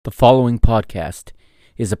The following podcast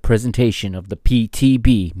is a presentation of the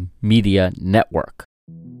PTB Media Network.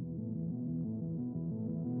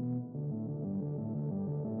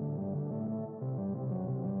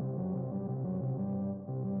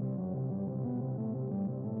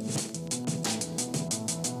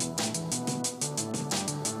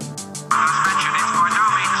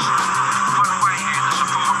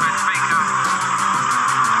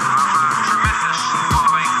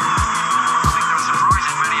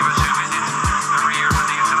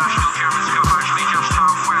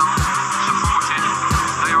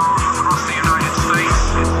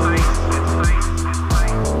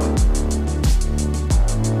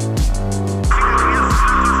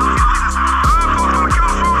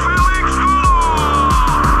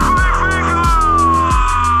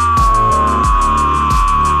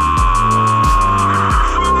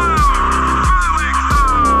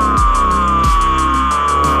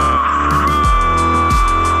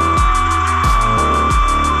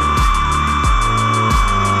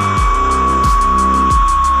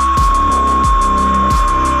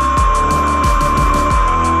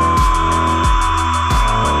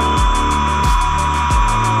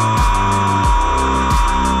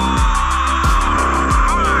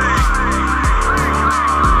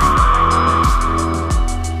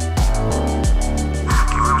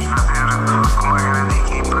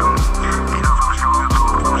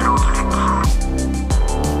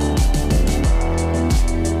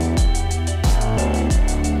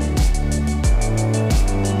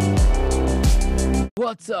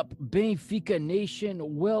 What's up, Benfica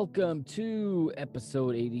Nation? Welcome to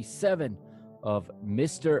episode 87 of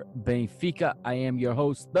Mr. Benfica. I am your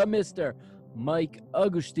host, the Mr. Mike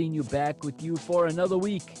Agostinho, back with you for another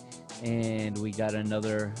week. And we got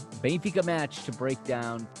another Benfica match to break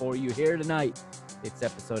down for you here tonight. It's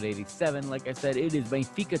episode 87. Like I said, it is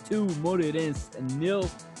Benfica 2, Moreirense 0.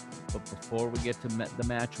 But before we get to the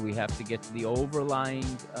match, we have to get to the overlying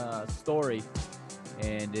story.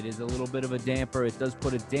 And it is a little bit of a damper. It does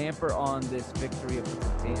put a damper on this victory. It puts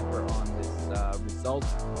a damper on this result,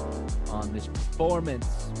 on this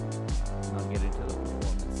performance. I'll get into the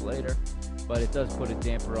performance later. But it does put a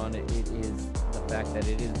damper on it. It is the fact that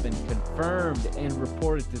it has been confirmed and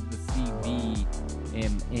reported to the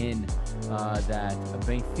CVMN that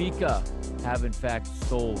Benfica have in fact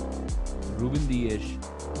sold Ruben Dias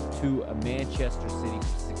to Manchester City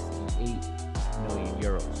for 68 million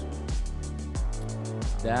euros.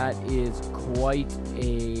 That is quite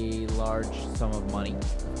a large sum of money,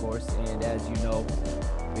 of course, and as you know,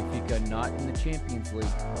 Benfica not in the Champions League,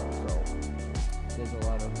 so there's a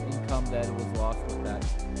lot of income that was lost with that.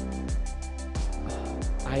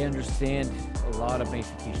 I understand a lot of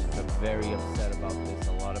Benfiquistas are very upset about this.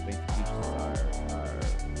 A lot of Benfiquistas are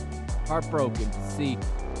heartbroken to see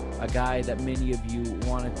a guy that many of you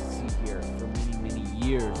wanted to see here for many, many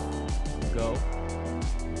years go.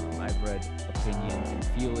 I've read opinions and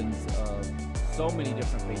feelings of so many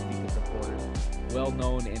different Benfica supporters,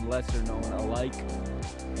 well-known and lesser-known alike,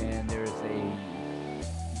 and there's a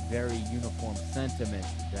very uniform sentiment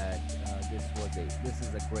that this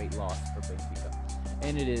is a great loss for Benfica,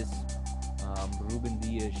 and it is. Ruben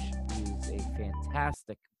Dias is a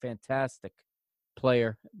fantastic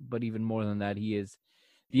player, but even more than that, he is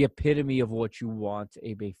the epitome of what you want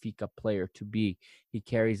a Benfica player to be. He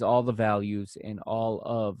carries all the values and all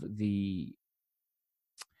of the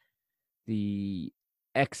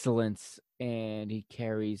excellence, and he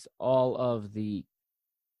carries all of the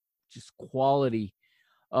just quality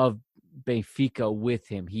of Benfica with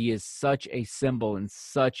him. He is such a symbol and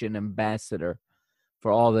such an ambassador for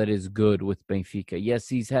all that is good with Benfica. Yes,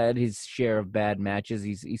 he's had his share of bad matches.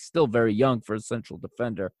 He's still very young for a central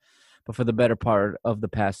defender. But for the better part of the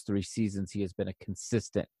past 3 seasons, he has been a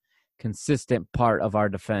consistent part of our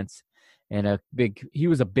defense. And he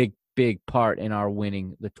was a big part in our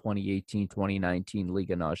winning the 2018-2019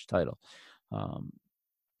 Liga NOS title.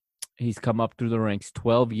 He's come up through the ranks,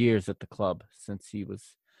 12 years at the club since he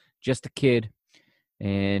was just a kid.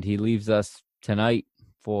 And he leaves us tonight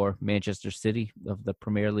for Manchester City of the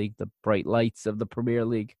Premier League, the bright lights of the Premier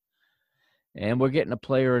League. And we're getting a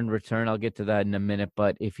player in return. I'll get to that in a minute.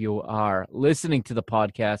 But if you are listening to the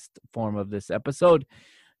podcast form of this episode,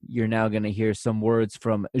 you're now going to hear some words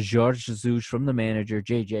from Jorge Jesus, from the manager,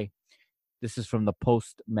 JJ. This is from the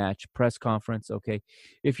post-match press conference, okay?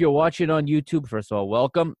 If you're watching on YouTube, first of all,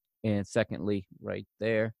 welcome. And secondly, right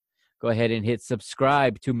there, go ahead and hit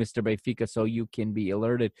subscribe to Mr. Benfica so you can be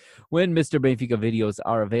alerted when Mr. Benfica videos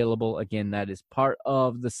are available. Again, that is part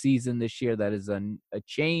of the season this year. That is a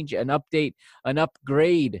change, an update, an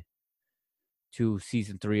upgrade to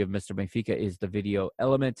Season 3 of Mr. Benfica is the video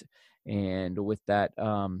element. And with that,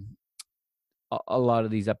 a lot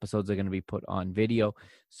of these episodes are going to be put on video.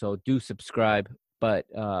 So do subscribe. But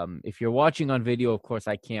if you're watching on video, of course,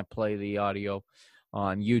 I can't play the audio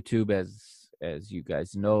on YouTube as you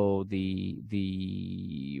guys know,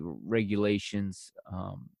 the regulations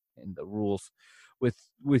and the rules with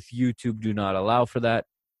YouTube do not allow for that.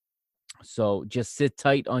 So just sit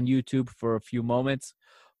tight on YouTube for a few moments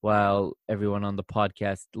while everyone on the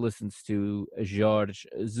podcast listens to Jorge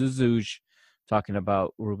Jesus talking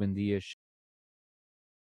about Ruben Dias.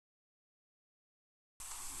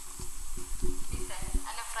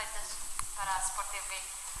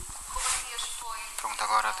 Pergunta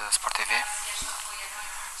agora da Sport TV.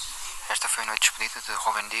 Esta foi a noite de despedida de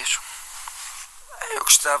Ruben Dias. Eu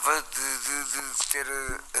gostava de ter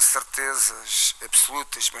as certezas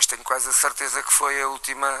absolutas, mas tenho quase a certeza que foi o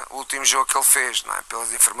último jogo que ele fez, não é?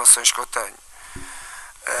 Pelas informações que eu tenho.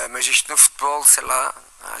 Mas isto no futebol, sei lá,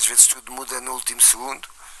 às vezes tudo muda no último segundo,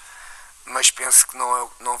 mas penso que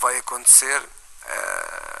não vai acontecer.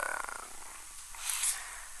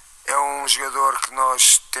 É um jogador que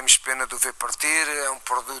nós temos pena de o ver partir, é um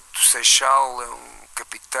produto seixal, é um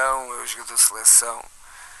capitão, é um jogador de seleção.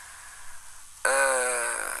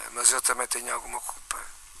 Mas eu também tenho alguma culpa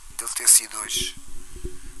dele ter sido hoje.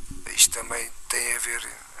 Isto também tem a ver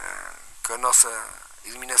com a nossa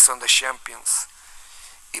eliminação da Champions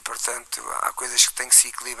e, portanto, há coisas que têm que se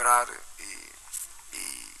equilibrar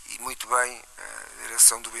e muito bem a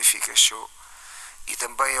direção do Benfica achou. E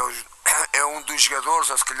também é um dos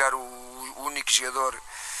jogadores, ou se calhar o único jogador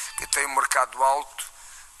que tem um mercado alto,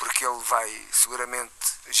 porque ele vai, seguramente,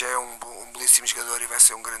 já é um belíssimo jogador e vai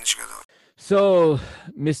ser um grande jogador. So,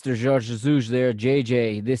 Mr. Jorge Jesus there,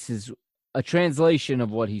 JJ, this is a translation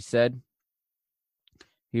of what he said.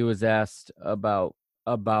 He was asked about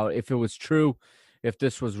if it was true, if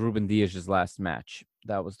this was Ruben Dias' last match.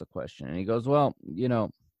 That was the question. And he goes, well,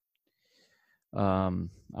 I'm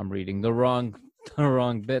reading the wrong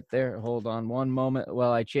bit there. Hold on one moment.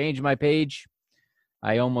 Well, I changed my page.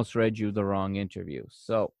 I almost read you the wrong interview.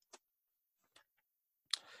 So,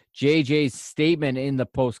 JJ's statement in the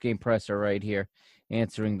post-game presser right here,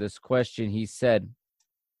 answering this question, he said,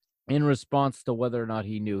 in response to whether or not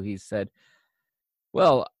he knew, he said,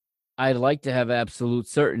 well, I'd like to have absolute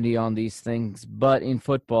certainty on these things, but in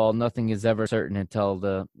football, nothing is ever certain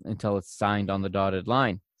until it's signed on the dotted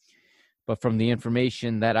line. But from the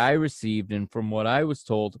information that I received and from what I was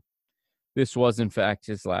told, this was in fact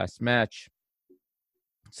his last match.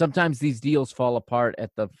 Sometimes these deals fall apart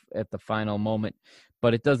at the final moment,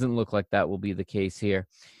 but it doesn't look like that will be the case here.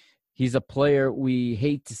 He's a player we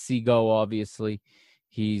hate to see go, obviously.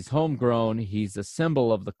 He's homegrown. He's a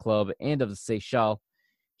symbol of the club and of the Seychelles.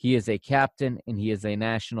 He is a captain, and he is a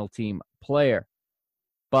national team player.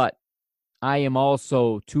 But I am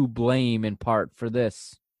also to blame in part for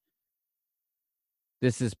this.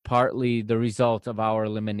 This is partly the result of our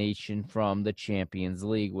elimination from the Champions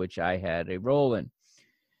League, which I had a role in.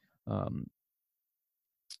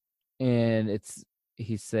 And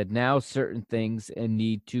he said, now certain things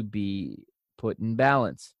need to be put in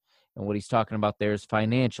balance. And what he's talking about there is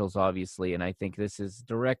financials, obviously. And I think this is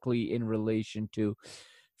directly in relation to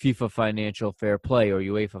FIFA financial fair play or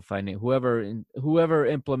UEFA whoever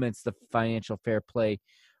implements the financial fair play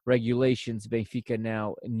regulations. Benfica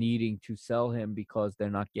now needing to sell him because they're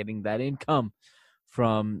not getting that income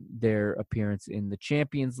from their appearance in the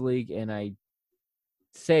Champions League. And I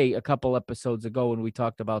say a couple episodes ago when we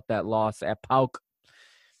talked about that loss at PAOK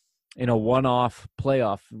in a one-off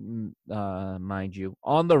playoff, mind you,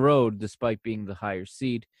 on the road, despite being the higher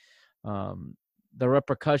seed, the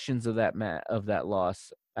repercussions of that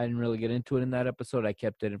loss, I didn't really get into it in that episode. I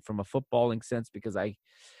kept it from a footballing sense because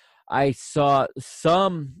I saw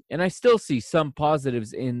some, and I still see some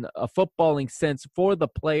positives in a footballing sense for the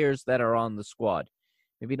players that are on the squad.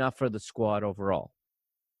 Maybe not for the squad overall.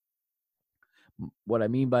 What I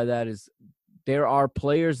mean by that is there are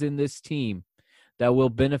players in this team that will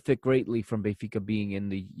benefit greatly from Benfica being in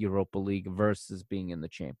the Europa League versus being in the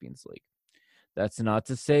Champions League. That's not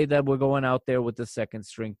to say that we're going out there with the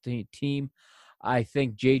second-string team. I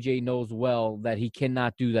think JJ knows well that he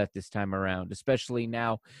cannot do that this time around, especially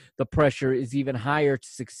now the pressure is even higher to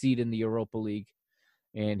succeed in the Europa League,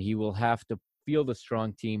 and he will have to field a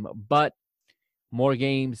strong team. But more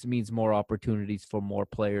games means more opportunities for more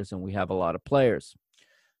players, and we have a lot of players.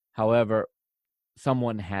 However,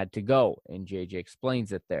 someone had to go, and JJ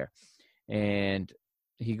explains it there. And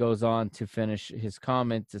he goes on to finish his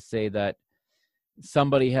comment to say that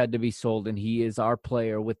somebody had to be sold, and he is our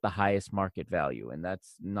player with the highest market value, and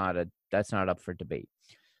that's not up for debate.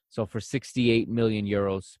 So for 68 million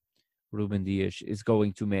euros, Ruben Dias is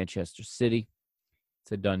going to Manchester City.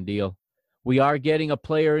 It's a done deal. We are getting a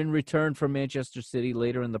player in return from Manchester City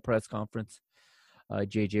later in the press conference.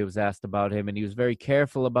 JJ was asked about him, and he was very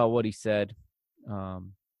careful about what he said.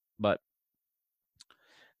 But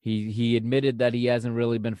he admitted that he hasn't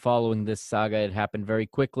really been following this saga. It happened very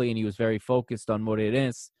quickly, and he was very focused on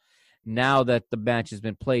Moreirense. Now that the match has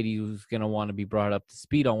been played, he was going to want to be brought up to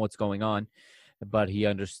speed on what's going on. But he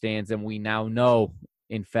understands, and we now know,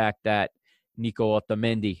 in fact, that Nico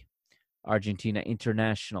Otamendi, Argentina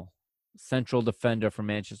international, central defender for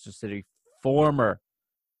Manchester City, former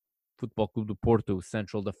Football Club do Porto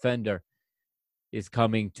central defender, is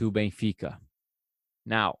coming to Benfica.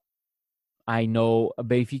 Now, I know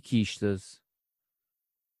Benfiquistas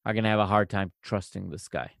are going to have a hard time trusting this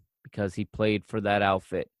guy because he played for that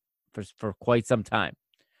outfit for quite some time.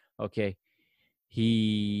 Okay.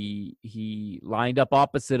 He lined up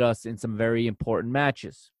opposite us in some very important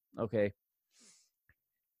matches. Okay.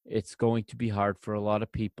 It's going to be hard for a lot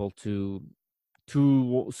of people to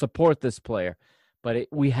support this player, but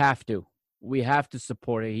we have to. We have to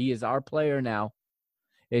support it. He is our player now.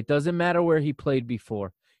 It doesn't matter where he played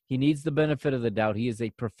before. He needs the benefit of the doubt. He is a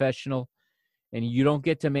professional, and you don't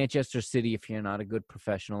get to Manchester City if you're not a good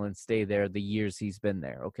professional and stay there the years he's been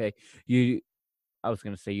there, okay? I was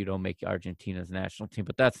going to say you don't make Argentina's national team,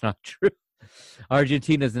 but that's not true.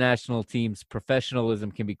 Argentina's national team's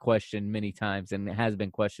professionalism can be questioned many times, and it has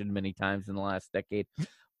been questioned many times in the last decade.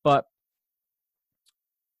 But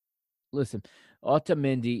listen,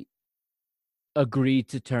 Otamendi agreed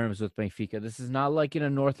to terms with Benfica. This is not like in a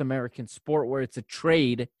North American sport where it's a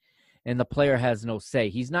trade and the player has no say.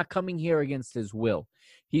 He's not coming here against his will.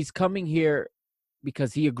 He's coming here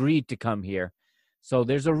because he agreed to come here. So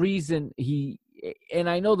there's a reason and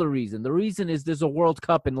I know the reason. The reason is there's a World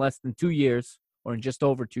Cup in less than 2 years, or in just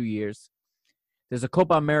over 2 years. There's a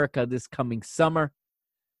Copa America this coming summer.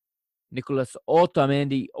 Nicolas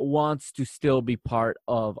Otamendi wants to still be part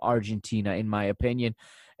of Argentina, in my opinion.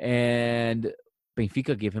 And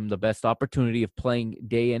Benfica give him the best opportunity of playing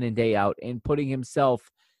day in and day out and putting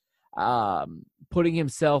himself at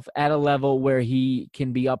a level where he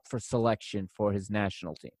can be up for selection for his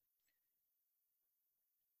national team.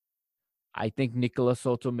 I think Nicolas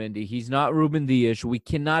Otamendi, he's not Ruben Dias. We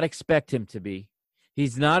cannot expect him to be.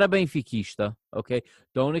 He's not a Benfiquista, okay?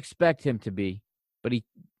 Don't expect him to be. But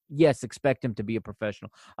expect him to be a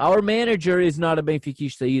professional. Our manager is not a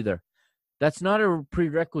Benfiquista either. That's not a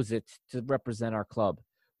prerequisite to represent our club.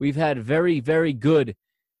 We've had very, very good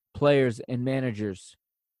players and managers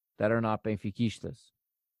that are not Benfiquistas,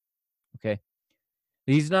 okay?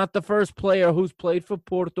 He's not the first player who's played for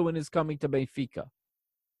Porto and is coming to Benfica.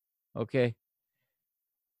 Okay.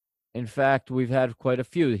 In fact, we've had quite a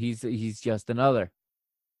few. He's just another.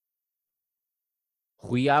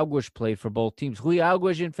 Rui Augusto played for both teams. Rui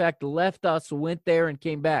Augusto, in fact, left us, went there, and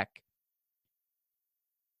came back.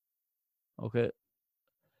 Okay.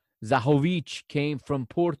 Zahovic came from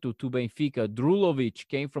Porto to Benfica. Drulovic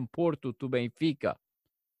came from Porto to Benfica.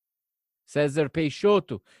 Cesar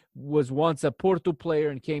Peixoto was once a Porto player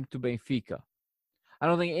and came to Benfica. I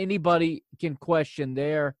don't think anybody can question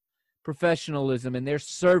their professionalism and their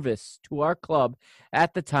service to our club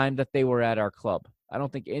at the time that they were at our club. I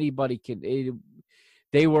don't think anybody can.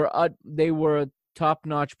 They were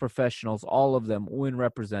top-notch professionals, all of them, when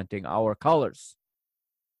representing our colors.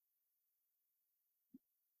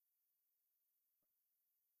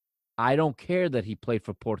 I don't care that he played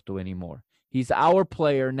for Porto anymore. He's our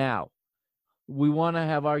player now. We want to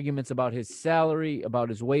have arguments about his salary, about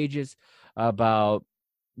his wages, about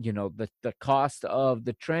the cost of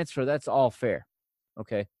the transfer. That's all fair,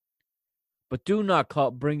 okay? But do not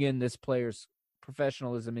bring in this player's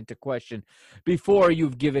professionalism into question before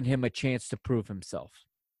you've given him a chance to prove himself.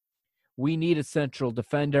 We need a central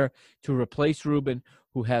defender to replace Ruben,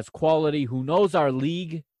 who has quality, who knows our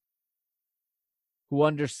league, who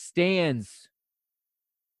understands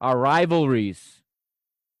our rivalries.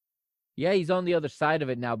 Yeah, he's on the other side of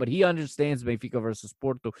it now, but he understands Benfica versus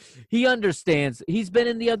Porto. He understands. He's been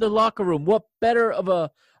in the other locker room. What better of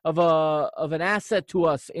an asset to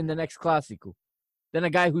us in the next Clásico than a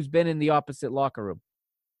guy who's been in the opposite locker room?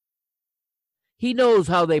 He knows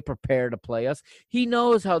how they prepare to play us. He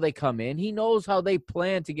knows how they come in. He knows how they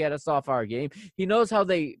plan to get us off our game. He knows how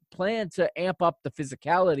they plan to amp up the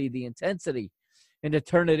physicality, the intensity, and to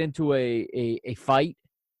turn it into a fight.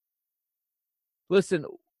 Listen,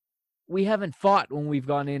 we haven't fought when we've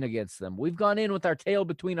gone in against them. We've gone in with our tail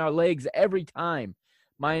between our legs every time,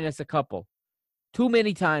 minus a couple. Too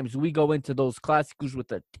many times we go into those Clásicos with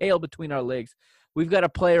the tail between our legs. We've got a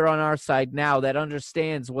player on our side now that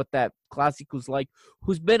understands what that Clásico's like,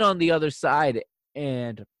 who's been on the other side,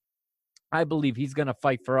 and I believe he's going to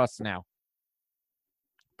fight for us now.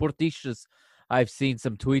 Portistas, I've seen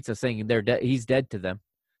some tweets of saying he's dead to them.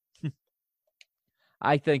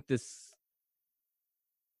 I think this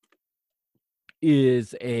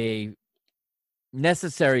is a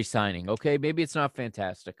necessary signing, okay? Maybe it's not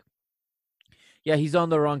fantastic. Yeah, he's on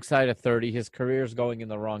the wrong side of 30. His career's going in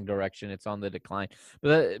the wrong direction. It's on the decline.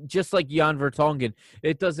 But just like Jan Vertonghen,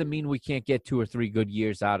 it doesn't mean we can't get 2 or 3 good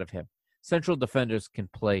years out of him. Central defenders can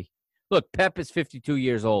play. Look, Pep is 52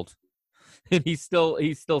 years old, and he's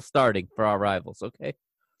still starting for our rivals, okay?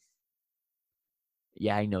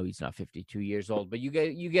 Yeah, I know he's not 52 years old, but you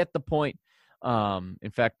get the point.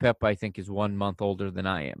 In fact, Pep, I think, is 1 month older than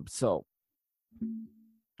I am. So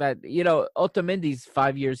that, Otamendi's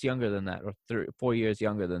 5 years younger than that, or 4 years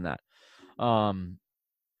younger than that. No,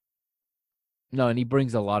 and he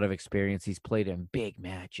brings a lot of experience. He's played in big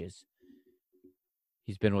matches.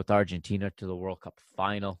 He's been with Argentina to the World Cup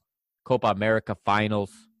final, Copa America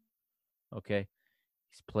finals. Okay.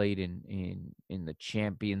 He's played in the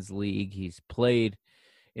Champions League. He's played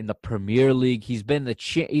in the Premier League. He's been a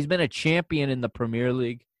champion in the Premier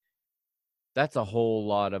League. That's a whole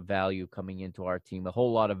lot of value coming into our team, a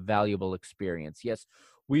whole lot of valuable experience. Yes,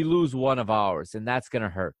 we lose one of ours, and that's going to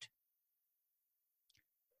hurt.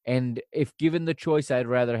 And if given the choice, I'd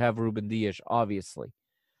rather have Ruben Dias, obviously.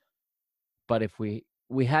 But if we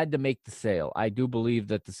had to make the sale, I do believe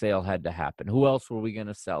that the sale had to happen. Who else were we going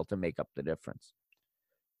to sell to make up the difference?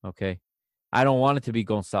 Okay. I don't want it to be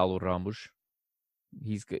Gonçalo Ramos.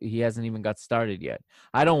 He hasn't even got started yet.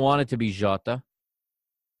 I don't want it to be Jota.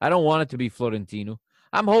 I don't want it to be Florentino.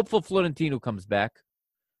 I'm hopeful Florentino comes back.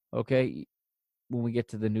 Okay. When we get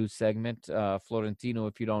to the news segment, Florentino,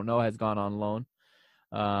 if you don't know, has gone on loan.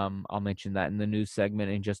 I'll mention that in the news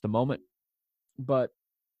segment in just a moment. But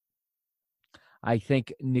I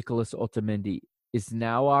think Nicolas Otamendi is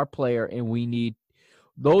now our player, and we need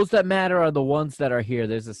those that matter are the ones that are here.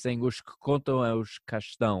 There's a saying, os que contam é os que cá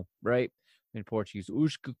estão, right? In Portuguese,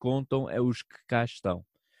 os que contam é os que cá estão.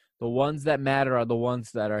 The ones that matter are the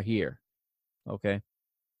ones that are here, okay?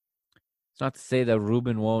 It's not to say that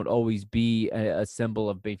Ruben won't always be a symbol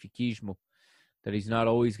of Benfiquismo, that he's not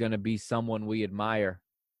always going to be someone we admire.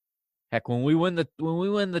 Heck, when we win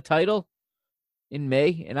the title in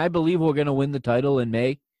May, and I believe we're going to win the title in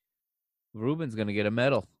May, Ruben's going to get a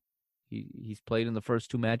medal. He's played in the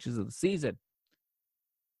first 2 matches of the season.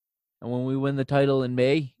 And when we win the title in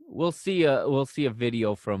May, we'll see a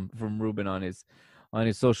video from Ruben on his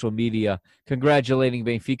social media congratulating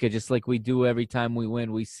Benfica, just like we do every time we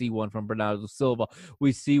win. We see one from Bernardo Silva.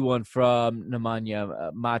 We see one from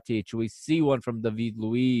Nemanja Matic. We see one from David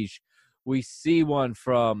Luiz. We see one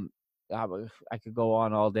from, I could go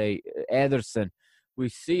on all day, Ederson. We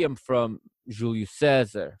see him from Julio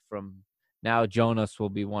Cesar, from now Jonas will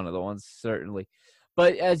be one of the ones, certainly.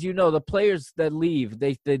 But as you know, the players that leave,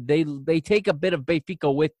 they take a bit of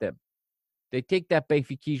Benfica with them. They take that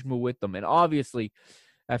Benfiquismo with them. And obviously,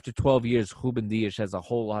 after 12 years, Ruben Dias has a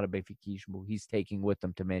whole lot of Benfiquismo he's taking with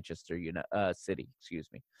them to Manchester City.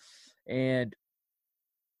 And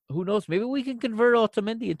who knows, maybe we can convert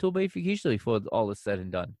Otamendi into a Benfiquista before all is said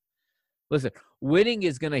and done. Listen, winning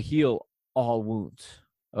is going to heal all wounds,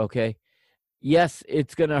 okay? Yes,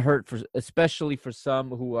 it's going to hurt, especially for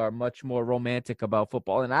some who are much more romantic about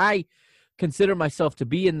football. And I consider myself to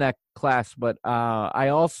be in that class, but I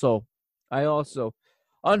also,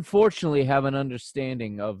 unfortunately, have an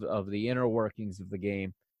understanding of the inner workings of the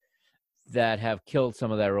game that have killed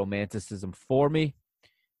some of that romanticism for me.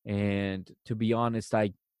 And to be honest,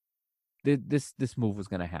 this move was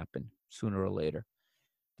going to happen sooner or later.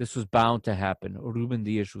 This was bound to happen. Ruben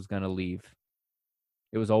Dias was going to leave.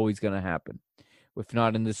 It was always going to happen. If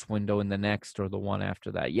not in this window, in the next or the one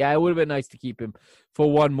after that. Yeah, it would have been nice to keep him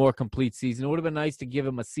for one more complete season. It would have been nice to give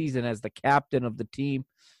him a season as the captain of the team.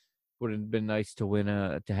 Would have been nice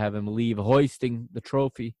to to have him leave hoisting the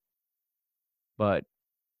trophy. But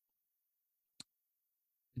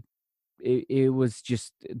it was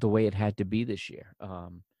just the way it had to be this year.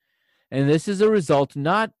 And this is a result and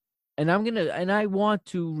I want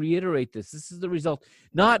to reiterate this. This is the result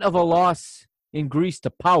not of a loss in Greece to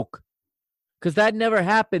PAOK, because that never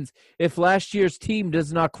happens if last year's team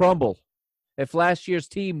does not crumble, if last year's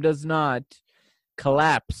team does not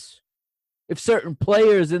collapse, if certain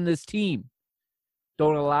players in this team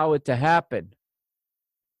don't allow it to happen.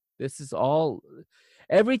 This is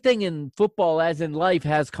everything in football, as in life,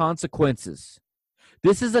 has consequences.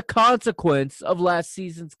 This is a consequence of last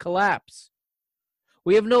season's collapse.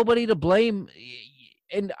 We have nobody to blame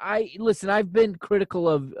and I've been critical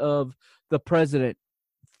of the president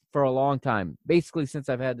for a long time, basically since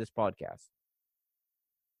I've had this podcast.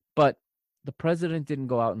 But the president didn't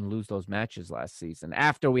go out and lose those matches last season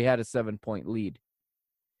after we had a 7-point lead.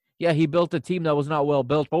 Yeah, he built a team that was not well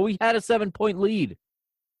built, but we had a 7-point lead.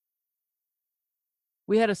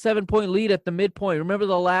 We had a 7-point lead at the midpoint. Remember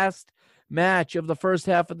the last match of the first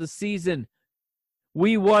half of the season?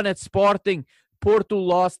 We won at Sporting. Porto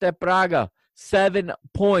lost at Braga. 7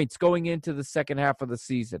 points going into the second half of the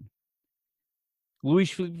season.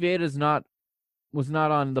 Luis Felipe Vieira was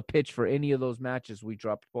not on the pitch for any of those matches we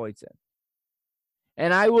dropped points in.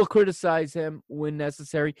 And I will criticize him when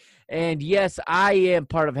necessary. And yes, I am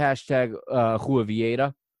part of hashtag Rua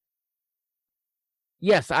Vieira.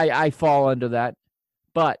 Yes, I fall under that.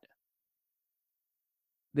 But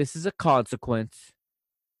this is a consequence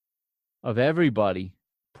of everybody,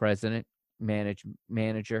 president,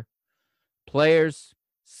 manager, players,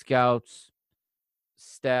 scouts,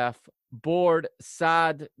 staff, board,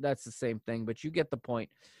 SAD, that's the same thing, but you get the point.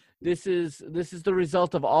 This is the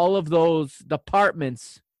result of all of those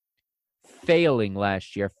departments failing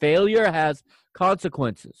last year. Failure has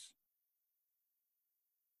consequences.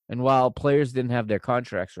 And while players didn't have their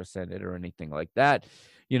contracts rescinded or anything like that,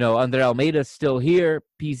 Andre Almeida's still here,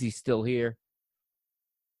 Pizzi's still here.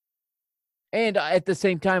 And at the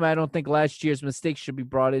same time, I don't think last year's mistakes should be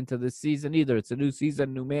brought into this season either. It's a new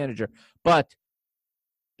season, new manager. But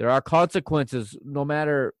there are consequences no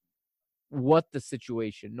matter what the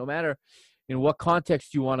situation, no matter in what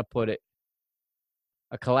context you want to put it.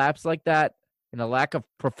 A collapse like that and a lack of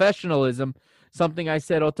professionalism, something I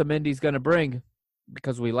said Otamendi's going to bring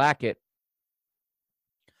because we lack it.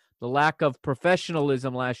 The lack of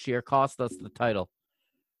professionalism last year cost us the title.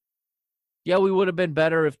 Yeah, we would have been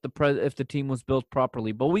better if the team was built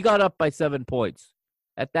properly, but we got up by 7 points.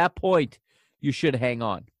 At that point, you should hang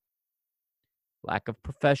on. Lack of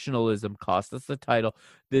professionalism cost us the title.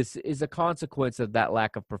 This is a consequence of that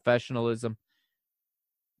lack of professionalism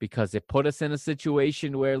because it put us in a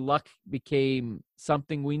situation where luck became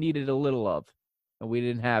something we needed a little of, and we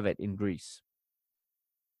didn't have it in Greece.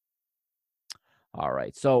 All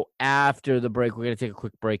right, so after the break, we're going to take a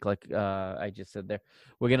quick break like I just said there.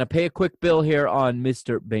 We're going to pay a quick bill here on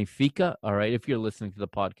Mr. Benfica, all right, if you're listening to the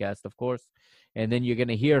podcast, of course. And then you're going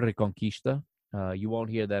to hear Reconquista. You won't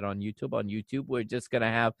hear that on YouTube. On YouTube, we're just going to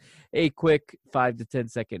have a quick 5 to 10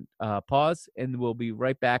 second pause, and we'll be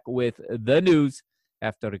right back with the news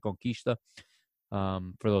after Reconquista.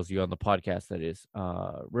 For those of you on the podcast, that is.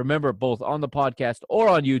 Remember, both on the podcast or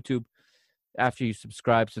on YouTube, after you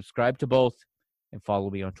subscribe to both, and follow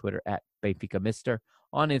me on Twitter at Benfica Mister,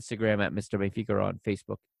 on Instagram at Mr. Benfica, or on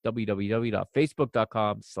Facebook,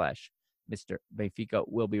 www.facebook.com/Mr. Benfica.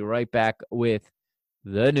 We'll be right back with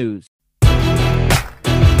the news.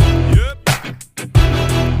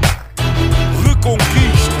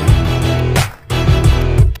 Reconquista.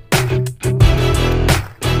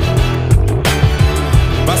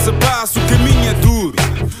 Passo a passo, o caminho é duro.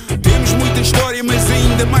 Temos muita história, mas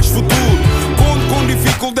ainda mais futuro. Conto com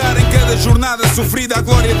dificuldade em cada jornada sofrida. A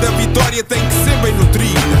glória da vitória tem que ser bem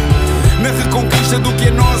nutrida. Na reconquista do que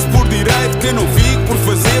é nosso por direito, que eu não fico por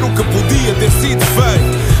fazer o que podia ter sido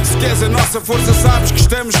feito. Se queres a nossa força, sabes que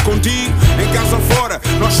estamos contigo. Em casa ou fora,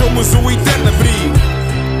 nós somos o eterno abrigo.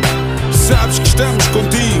 Sabes que estamos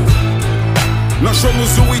contigo. Nós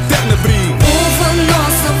somos o eterno abrigo. Ouve a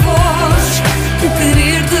nossa voz, o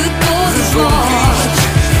querer de todos nós.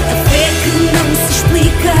 A fé que não se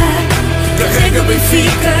explica. Carrega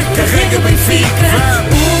Benfica, carrega Benfica.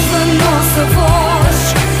 Ouve a nossa voz,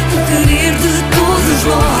 o querer de todos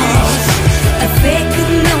nós. A fé que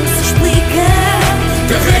não se explica.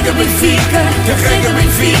 Carrega Benfica, carrega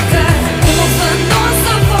Benfica. Ouve a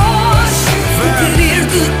nossa voz, o querer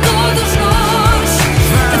de todos nós.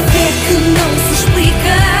 A fé que não se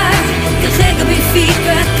explica. Carrega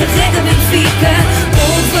Benfica, carrega Benfica.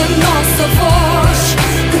 Ouve a nossa voz,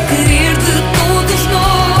 o querer de todos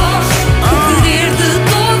nós. O querer de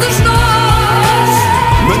todos nós.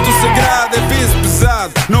 Manto sagrado é peso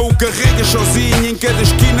pesado. Não o carregas sozinho, em cada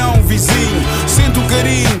esquina há um vizinho. Sente o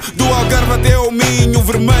carinho do Algarve até ao Minho. O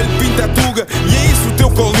vermelho pinta a tuga e é isso o teu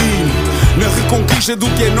colinho. Na reconquista do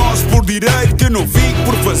que é nosso por direito, que eu não fico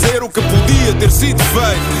por fazer o que podia ter sido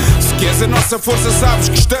feito. Se queres a nossa força, sabes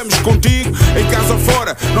que estamos contigo. Em casa ou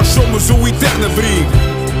fora, nós somos o eterno abrigo.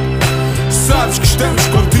 Sabes que estamos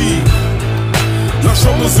contigo. Nós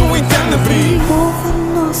somos o eterno abrigo. Ouve a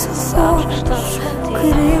nossa voz, o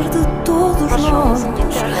querer de todos nós.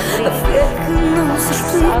 A fé que não se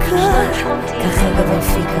explica. Carrega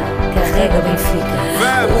Benfica, carrega Benfica.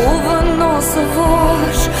 Ouve a nossa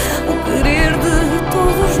voz, o querer de todos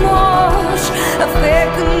a fé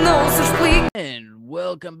que não se explica. And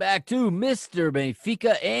welcome back to Mr.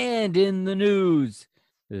 Benfica and in the news.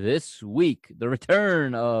 This week, the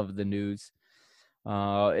return of the news.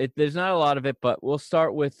 There's not a lot of it, but we'll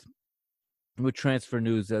start with transfer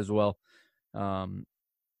news as well.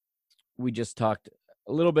 We just talked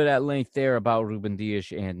a little bit at length there about Ruben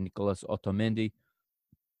Dias and Nicolas Otamendi.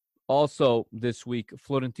 Also, this week,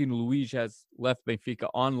 Florentino Luis has left Benfica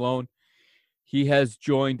on loan. He has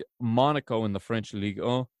joined Monaco in the French Ligue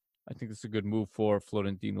 1. I think it's a good move for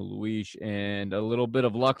Florentino Luis, and a little bit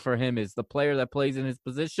of luck for him is the player that plays in his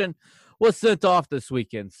position was sent off this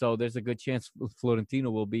weekend. So there's a good chance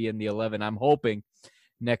Florentino will be in the 11, I'm hoping,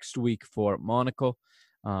 next week for Monaco.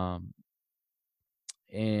 And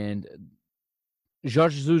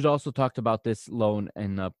Jorge Jesus also talked about this loan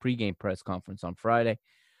in a pregame press conference on Friday.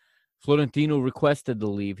 Florentino requested the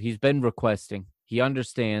leave. He's been requesting. He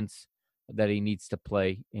understands that he needs to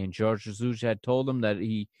play. And Jorge Jesus had told him that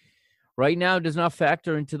he right now does not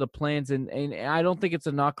factor into the plans. And I don't think it's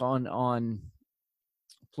a knock on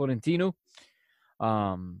Florentino.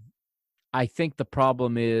 I think the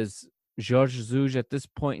problem is Jorge Jesus at this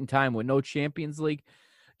point in time with no Champions League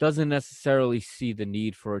doesn't necessarily see the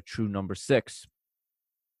need for a true number 6.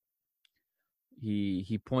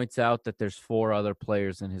 He points out that there's 4 other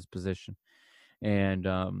players in his position. And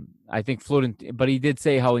I think but he did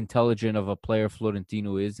say how intelligent of a player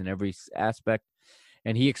Florentino is in every aspect.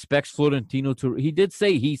 And he expects Florentino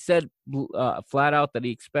he said flat out that he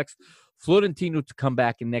expects Florentino to come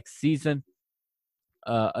back in next season,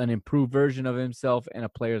 an improved version of himself and a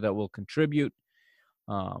player that will contribute.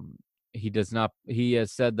 He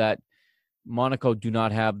has said that Monaco do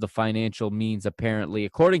not have the financial means, apparently.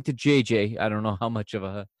 According to JJ, I don't know how much of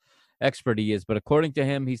a expert he is, but according to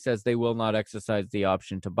him, he says they will not exercise the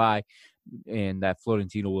option to buy and that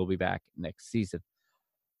Florentino will be back next season.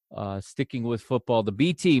 Sticking with football, the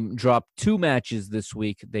B team dropped 2 matches this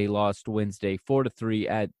week. They lost Wednesday 4-3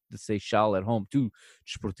 at the Seixal at home to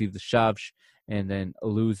Desportivo de Chaves, and then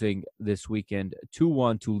losing this weekend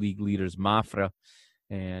 2-1 to league leaders Mafra.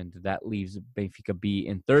 And that leaves Benfica B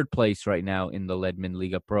in 3rd place right now in the Ledman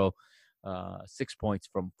Liga Pro, 6 points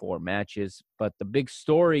from 4 matches. But the big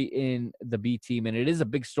story in the B team, and it is a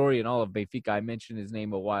big story in all of Benfica, I mentioned his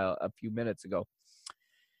name a few minutes ago.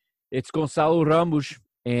 It's Gonçalo Ramos.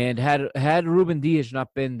 And had Ruben Dias not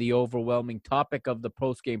been the overwhelming topic of the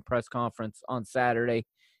post-game press conference on Saturday,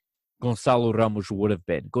 Gonçalo Ramos would have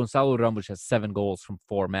been. Gonçalo Ramos has 7 goals from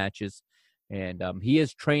 4 matches, and he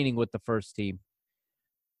is training with the first team.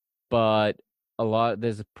 But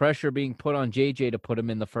there's pressure being put on JJ to put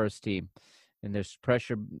him in the first team, and there's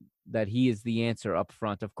pressure that he is the answer up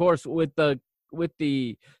front. Of course, with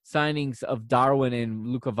the signings of Darwin and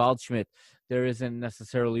Luka Waldschmidt, there isn't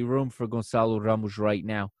necessarily room for Gonçalo Ramos right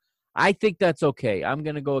now. I think that's okay. I'm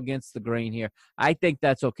going to go against the grain here. I think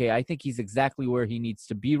that's okay. I think he's exactly where he needs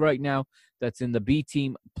to be right now. That's in the B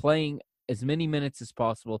team, playing as many minutes as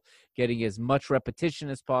possible, getting as much repetition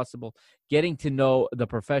as possible, getting to know the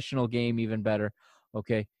professional game even better.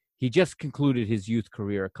 Okay. He just concluded his youth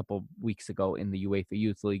career a couple weeks ago in the UEFA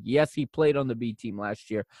Youth League. Yes, he played on the B team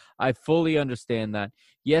last year. I fully understand that.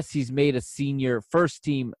 Yes, he's made a senior first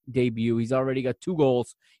team debut. He's already got 2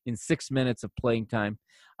 goals in 6 minutes of playing time.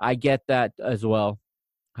 I get that as well.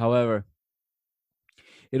 However,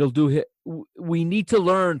 we need to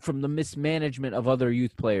learn from the mismanagement of other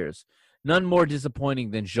youth players. None more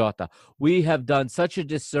disappointing than Jota. We have done such a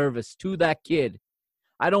disservice to that kid.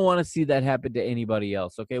 I don't want to see that happen to anybody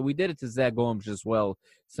else, okay? We did it to Zé Gomes as well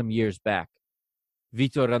some years back.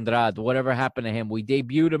 Vitor Andrade, whatever happened to him. We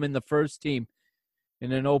debuted him in the first team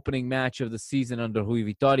in an opening match of the season under Rui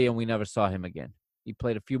Vitória, and we never saw him again. He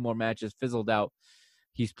played a few more matches, fizzled out.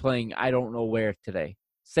 He's playing I don't know where today.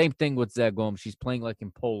 Same thing with Zé Gomes. She's playing like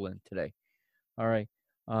in Poland today. All right.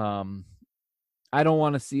 I don't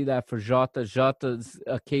want to see that for Jota. Jota's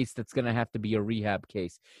a case that's going to have to be a rehab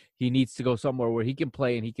case. He needs to go somewhere where he can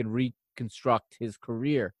play and he can reconstruct his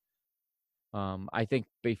career. I think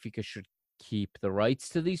Benfica should keep the rights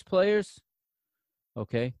to these players.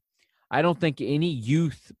 Okay. I don't think any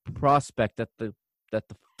youth prospect at the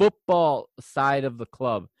football side of the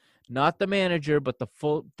club, not the manager, but the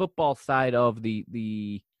football side of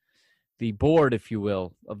the board, if you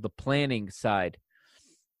will, of the planning side.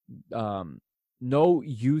 No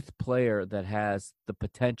youth player that has the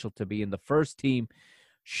potential to be in the first team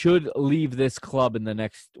should leave this club in the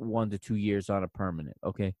next 1 to 2 years on a permanent,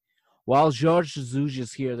 okay? While Jorge Jesus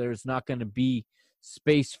is here, there's not going to be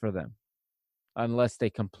space for them unless they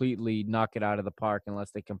completely knock it out of the park, unless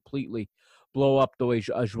they completely blow up the way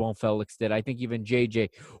João Felix did. I think even JJ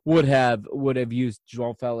would have used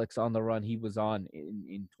João Felix on the run he was on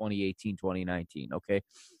in 2018, 2019. Okay.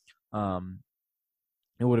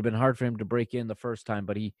 It would have been hard for him to break in the first time,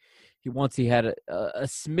 but he once he had a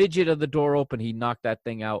smidget of the door open, he knocked that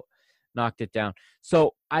thing out, knocked it down.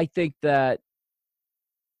 So I think that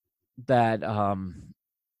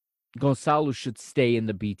Gonçalo should stay in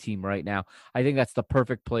the B team right now. I think that's the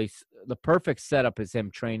perfect place. The perfect setup is him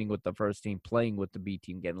training with the first team, playing with the B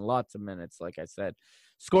team, getting lots of minutes, like I said,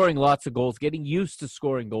 scoring lots of goals, getting used to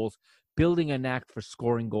scoring goals, building a knack for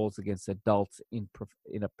scoring goals against adults in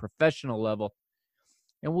a professional level.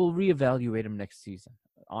 And we'll reevaluate him next season,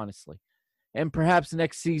 honestly. And perhaps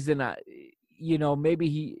next season,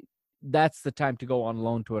 maybe that's the time to go on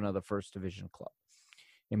loan to another first division club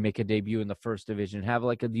and make a debut in the first division. Have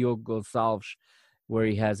like a Diogo Gonçalves where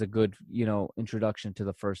he has a good, introduction to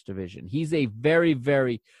the first division. He's a very,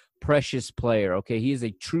 very precious player, okay? He is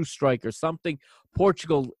a true striker, something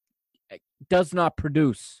Portugal does not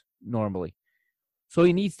produce normally. So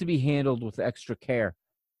he needs to be handled with extra care.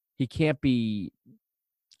 He can't be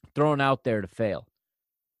thrown out there to fail.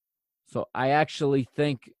 So I actually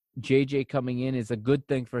think JJ coming in is a good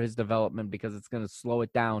thing for his development because it's going to slow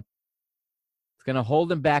it down. It's going to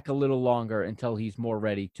hold him back a little longer until he's more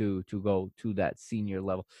ready to go to that senior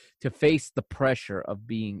level, to face the pressure of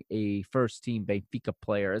being a first-team Benfica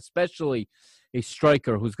player, especially a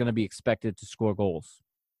striker who's going to be expected to score goals.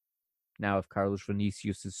 Now, if Carlos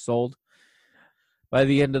Vinicius is sold by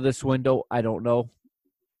the end of this window, I don't know.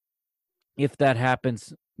 If that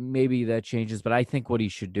happens, maybe that changes, but I think what he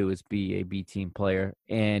should do is be a B team player,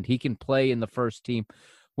 and he can play in the first team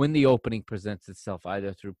when the opening presents itself,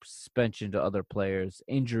 either through suspension to other players,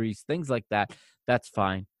 injuries, things like that. That's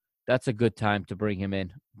fine. That's a good time to bring him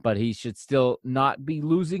in, but he should still not be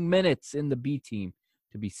losing minutes in the B team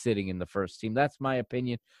to be sitting in the first team. That's my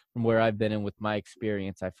opinion from where I've been in with my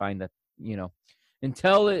experience. I find that,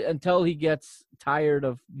 until he gets tired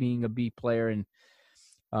of being a B player, and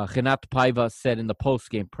Renato Paiva said in the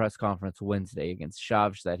post-game press conference Wednesday against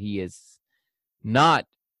Chaves that he is not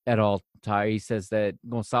at all tired. He says that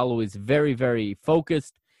Gonçalo is very, very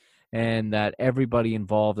focused and that everybody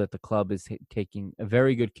involved at the club is taking a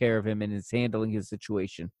very good care of him and is handling his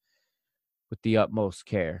situation with the utmost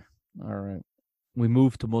care. All right. We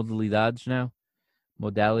move to modalidades now,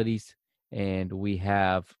 and we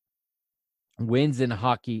have wins in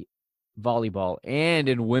hockey, volleyball, and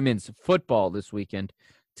in women's football this weekend.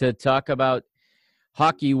 To talk about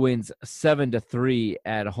hockey wins 7-3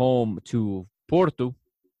 at home to Porto,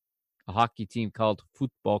 a hockey team called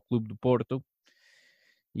Futebol Clube do Porto.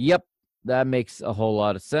 Yep, that makes a whole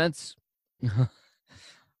lot of sense.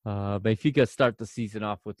 Benfica start the season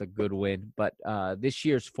off with a good win, but this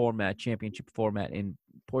year's championship format in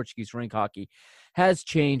Portuguese rink hockey has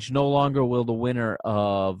changed. No longer will the winner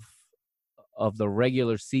of the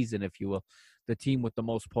regular season, if you will, the team with the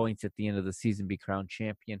most points at the end of the season, be crowned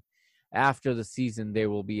champion. After the season, there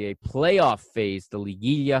will be a playoff phase, the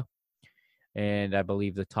Liguilla, and I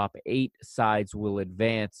believe the top 8 sides will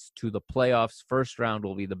advance to the playoffs. First round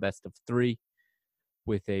will be the best of 3,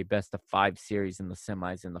 with a best of 5 series in the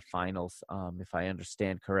semis and the finals. If I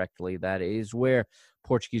understand correctly, that is where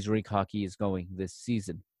Portuguese rink hockey is going this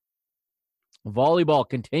season. Volleyball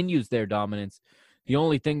continues their dominance. The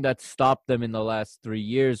only thing that stopped them in the last 3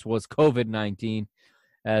 years was COVID-19,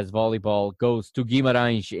 as volleyball goes to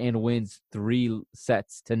Guimarães and wins 3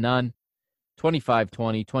 sets to none.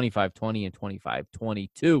 25-20, 25-20, and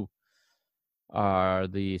 25-22 are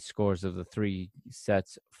the scores of the 3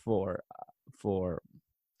 sets for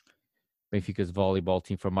Benfica's volleyball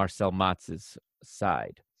team, from Marcel Matz's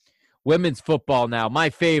side. Women's football now,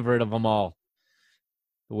 my favorite of them all.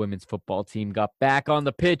 The women's football team got back on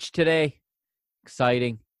the pitch today.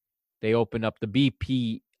 Exciting. They opened up the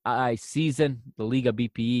BPI season, the Liga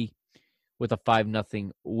BPE, with a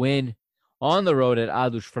 5-0 win on the road at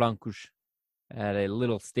Adus Francos at a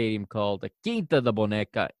little stadium called the Quinta da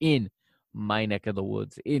Boneca in my neck of the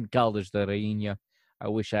woods, in Caldas da Rainha. I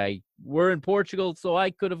wish I were in Portugal so I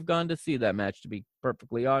could have gone to see that match, to be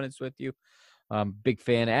perfectly honest with you. Big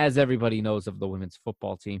fan, as everybody knows, of the women's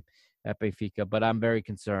football team at Benfica, but I'm very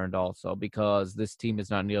concerned also because this team is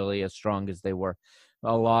not nearly as strong as they were.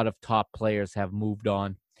 A lot of top players have moved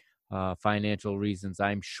on, financial reasons,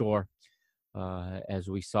 I'm sure. As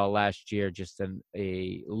we saw last year, just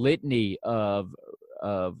a litany of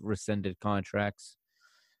rescinded contracts.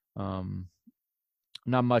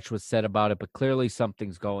 Not much was said about it, but clearly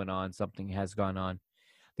something's going on. Something has gone on.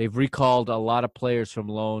 They've recalled a lot of players from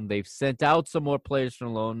loan. They've sent out some more players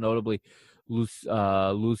from loan, notably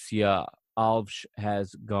Lucia Alves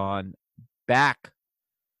has gone back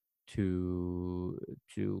to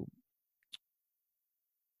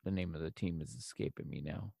the name of the team is escaping me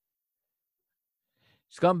now.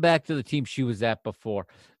 She's gone back to the team she was at before.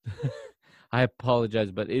 I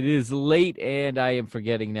apologize, but it is late and I am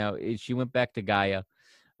forgetting now. She went back to Gaia,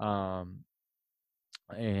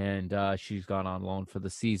 and she's gone on loan for the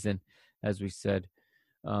season. As we said,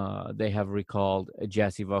 they have recalled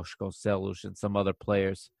Jesse Vasconcelos and some other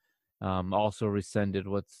players. Also rescinded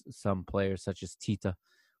with some players such as Tita,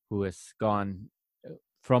 who has gone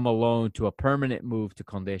from a loan to a permanent move to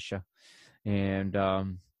Condeixa. And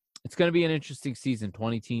it's going to be an interesting season.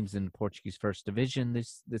 20 teams in the Portuguese First Division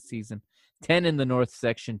this season. 10 in the North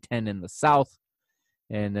section, 10 in the South.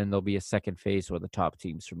 And then there'll be a second phase where the top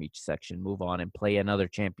teams from each section move on and play another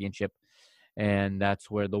championship. And that's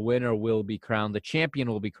where the winner will be crowned. The champion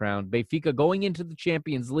will be crowned. Benfica going into the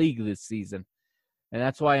Champions League this season. And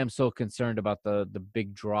that's why I'm so concerned about the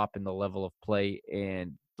big drop in the level of play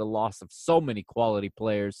and the loss of so many quality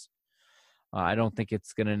players. I don't think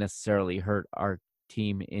it's going to necessarily hurt our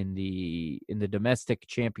team in the domestic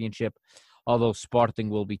championship, although Sporting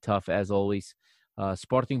will be tough as always.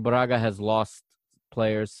 Sporting Braga has lost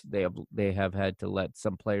players. They have had to let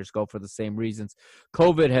some players go for the same reasons.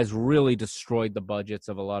 COVID has really destroyed the budgets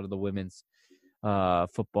of a lot of the women's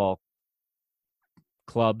football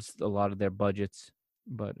clubs, a lot of their budgets.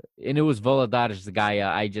 And it was Valadares Gaia,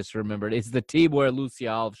 I just remembered. It's the team where Lucia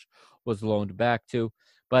Alves was loaned back to.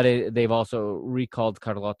 But they've also recalled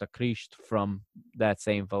Carlota Christ from that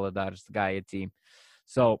same Valadares Gaia team.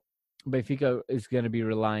 So Benfica is going to be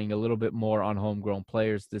relying a little bit more on homegrown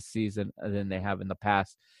players this season than they have in the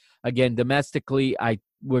past. Again, domestically,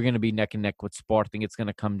 we're going to be neck and neck with Sporting. It's going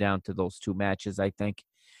to come down to those two matches, I think.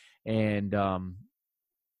 And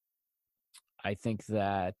I think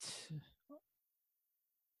that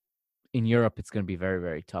in Europe, it's going to be very,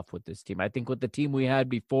 very tough with this team. I think with the team we had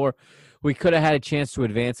before, we could have had a chance to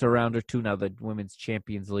advance a round or two. Now, the Women's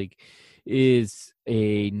Champions League is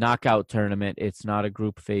a knockout tournament. It's not a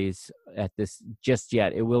group phase at this just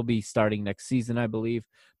yet. It will be starting next season, I believe.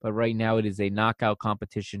 But right now, it is a knockout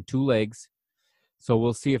competition, 2 legs. So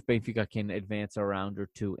we'll see if Benfica can advance a round or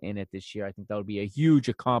two in it this year. I think that would be a huge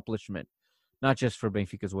accomplishment, not just for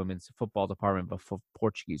Benfica's women's football department, but for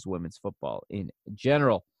Portuguese women's football in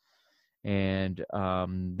general. And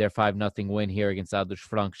their 5-0 win here against Aldous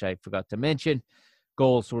Francos, I forgot to mention.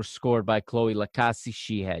 Goals were scored by Chloe Lacassi.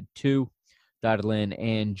 She had 2. Darlene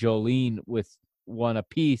and Jolene with 1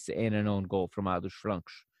 apiece and an own goal from Aldous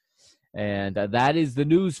Francos. And that is the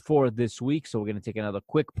news for this week. So we're going to take another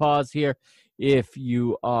quick pause here. If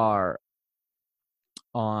you are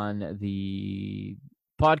on the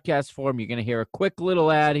podcast form, you're going to hear a quick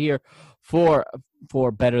little ad here for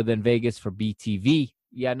Better Than Vegas for BTV.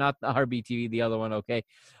 Yeah, not the RBTV, the other one, okay.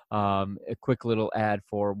 A quick little ad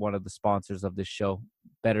for one of the sponsors of this show,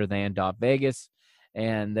 Better Than Vegas.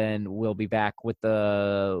 And then we'll be back with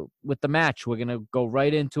the match. We're going to go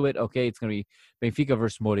right into it. Okay, it's going to be Benfica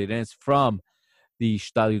versus Moreirense from the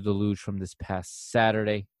Estádio da Luz from this past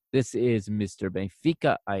Saturday. This is Mr.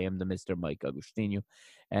 Benfica. I am the Mr. Mike Agostinho,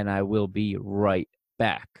 and I will be right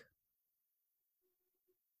back.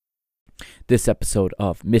 This episode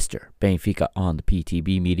of Mr. Benfica on the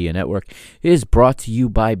PTB Media Network is brought to you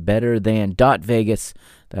by Better Than Vegas.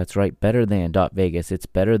 That's right, Better Than Vegas. It's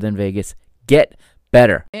better than Vegas. Get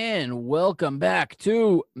better. And welcome back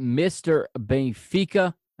to Mr.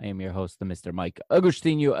 Benfica. I am your host, the Mr. Mike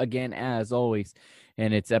Agostinho, again, as always.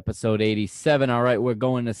 And it's episode 87. All right, we're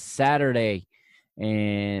going to Saturday.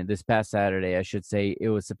 And this past Saturday, I should say, it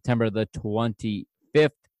was September the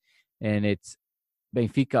 25th. And it's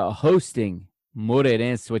Benfica hosting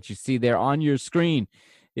Moreirense. What you see there on your screen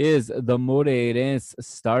is the Moreirense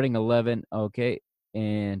starting 11. Okay,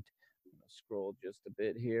 and I'm going to scroll just a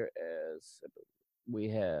bit here as we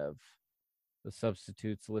have the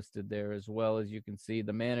substitutes listed there as well. As you can see,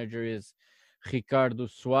 the manager is Ricardo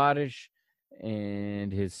Soares,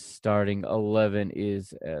 and his starting 11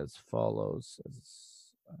 is as follows.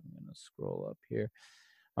 I'm going to scroll up here.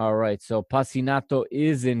 All right, so Passinato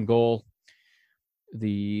is in goal.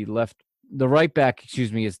 The right back,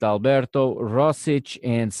 is Dalberto, Rosic,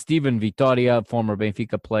 and Steven Vitória, former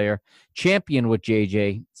Benfica player, champion with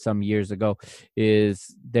JJ some years ago.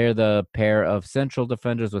 They're the pair of central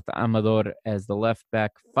defenders with Amador as the left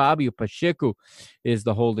back. Fabio Pacheco is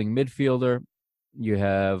the holding midfielder. You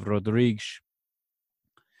have Rodrigues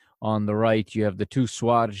on the right. You have the 2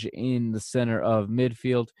 Soares in the center of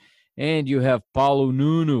midfield. And you have Paulo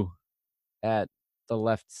Nuno at the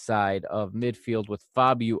left side of midfield with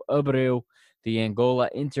Fabio Abreu, the Angola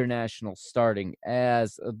international, starting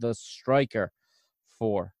as the striker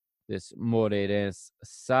for this Moreirense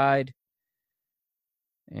side.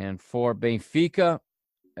 And for Benfica,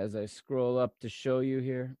 as I scroll up to show you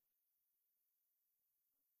here,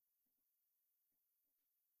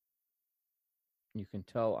 you can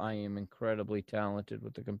tell I am incredibly talented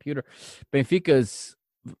with the computer. Benfica's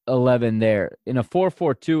 11 there in a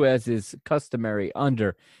 4-4-2, as is customary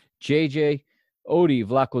under JJ. Odi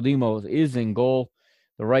Vlachodimos is in goal.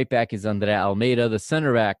 The right back is André Almeida, the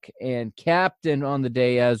center back and captain on the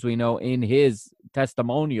day, as we know, in his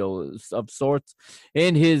testimonial of sorts,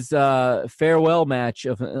 in his farewell match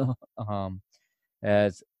of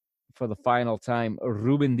as for the final time,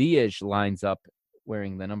 Ruben Dias lines up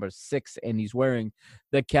wearing the number 6, and he's wearing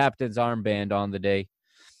the captain's armband on the day.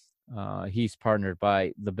 He's partnered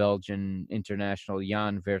by the Belgian international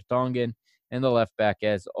Jan Vertonghen, and the left back,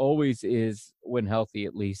 as always, is, when healthy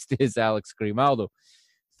at least, is Alex Grimaldo.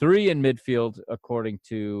 3 in midfield, according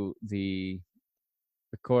to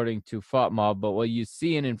FotMob, but what you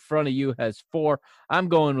see in front of you has 4. I'm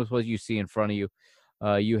going with what you see in front of you.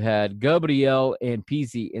 You had Gabriel and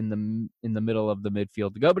Pizzi in the middle of the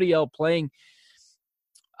midfield. Gabriel playing.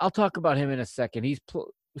 I'll talk about him in a second.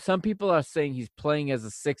 Some people are saying he's playing as a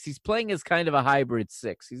 6. He's playing as kind of a hybrid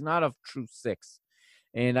 6. He's not a true 6.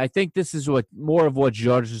 And I think this is more of what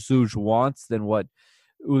Jorge Jesus wants than what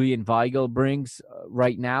Julian Weigl brings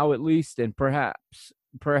right now, at least. And perhaps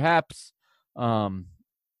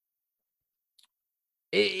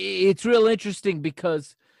it's real interesting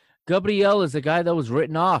because Gabriel is a guy that was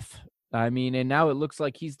written off. I mean, and now it looks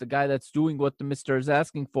like he's the guy that's doing what the Mister is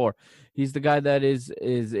asking for. He's the guy that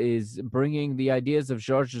is bringing the ideas of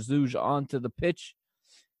Jorge Jesus onto the pitch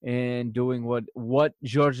and doing what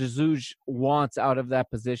Jorge Jesus wants out of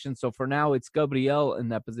that position. So for now, it's Gabriel in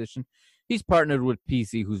that position. He's partnered with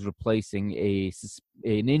Pizzi, who's replacing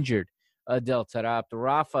an injured Adel Taarabt.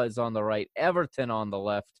 Rafa is on the right, Everton on the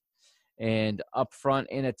left, and up front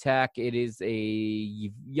in attack, it is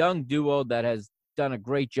a young duo that has done a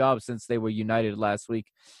great job since they were united last week,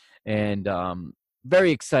 and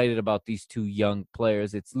very excited about these 2 young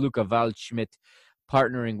players. It's Luca Waldschmidt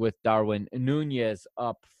partnering with Darwin Nunez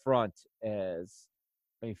up front, as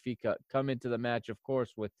Benfica come into the match, of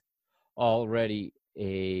course, with already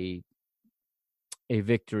a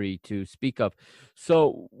victory to speak of.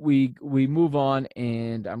 So we move on,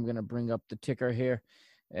 and I'm going to bring up the ticker here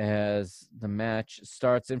as the match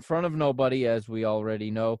starts in front of nobody, as we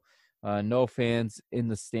already know. No fans in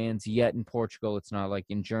the stands yet in Portugal. It's not like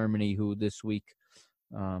in Germany, who this week,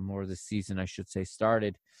 or this season, I should say,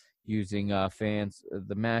 started using fans.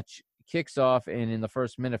 The match kicks off, and in the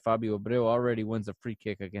first minute, Fabio Abreu already wins a free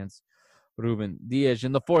kick against Ruben Dias.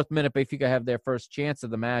 In the 4th minute, Benfica have their first chance of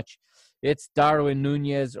the match. It's Darwin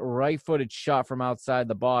Nunez, right-footed shot from outside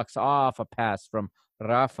the box, off a pass from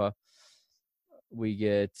Rafa. We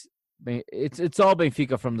get it's all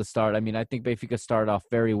Benfica from the start. I mean, I think Benfica started off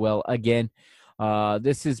very well again.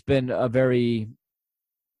 This has become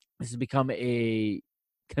a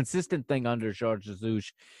consistent thing under Jorge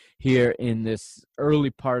Jesus here in this early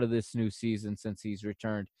part of this new season since he's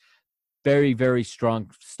returned. Very, very strong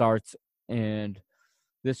starts, and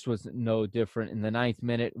this was no different. In the 9th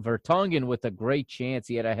minute, Vertonghen with a great chance.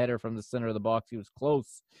 He had a header from the center of the box. He was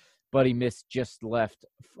close, but he missed just left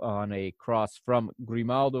on a cross from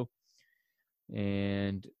Grimaldo.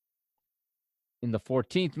 And in the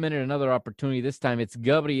 14th minute, another opportunity. This time it's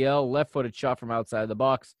Gabriel, left-footed shot from outside the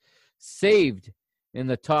box, saved in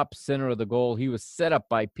the top center of the goal. He was set up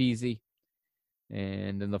by Pizzi.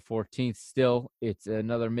 And in the 14th, still, it's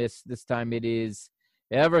another miss. This time it is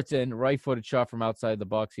Everton, right-footed shot from outside the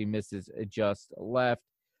box. He misses just left.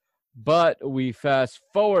 But we fast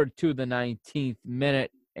forward to the 19th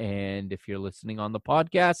minute. And if you're listening on the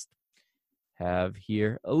podcast, have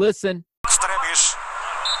here a listen. Extremis.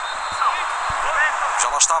 Já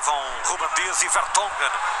lá estavam Ruben Dias e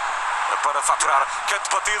Vertonghen para faturar. Canto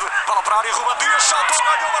batido, bola para a área. Ruben Dias saltou,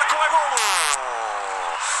 ganhou, marcou, é golo.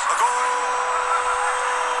 Gol!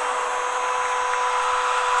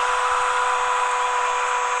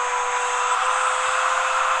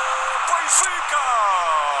 Benfica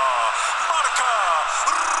marca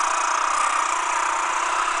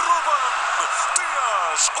Ruben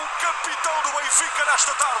Dias, o capitão do Benfica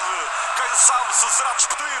nesta tarde. Quem sabe se será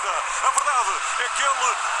despedida. A verdade é que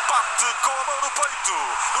ele bate com a mão no peito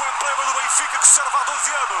no emblema do Benfica que serve há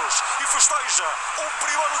 12 anos e festeja o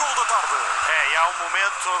primeiro gol da tarde. E há um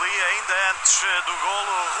momento ali, ainda antes do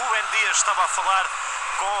golo, Ruben Dias estava a falar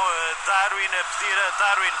com Darwin, a pedir a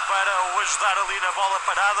Darwin para o ajudar ali na bola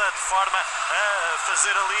parada, de forma a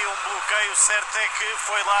fazer ali um bloqueio. Certo é que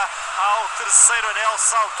foi lá ao terceiro anel,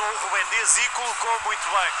 saltou o Ruben Dias e colocou muito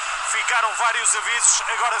bem. Ficaram vários avisos,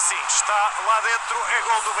 agora Agora sim, está lá dentro, é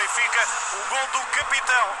gol do Benfica, o gol do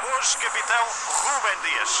capitão, hoje capitão Rúben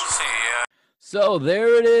Dias. Sim, So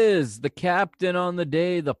there it is, the captain on the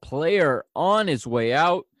day, the player on his way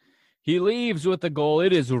out. He leaves with a goal.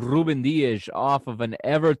 It is Rúben Dias off of an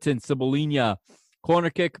Everton Cebolinha corner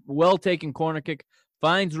kick, well-taken corner kick,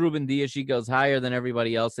 finds Rúben Dias. He goes higher than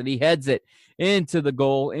everybody else, and he heads it into the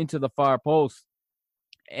goal, into the far post.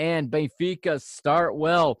 And Benfica start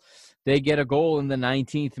well. They get a goal in the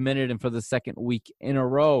 19th minute, and for the second week in a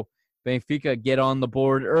row, Benfica get on the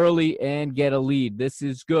board early and get a lead. This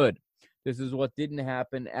is good. This is what didn't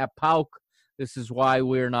happen at PAOK. This is why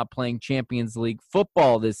we're not playing Champions League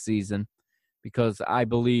football this season, because I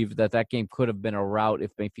believe that that game could have been a rout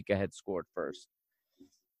if Benfica had scored first.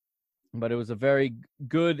 But it was a very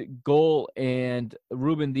good goal, and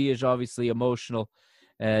Rúben Dias obviously emotional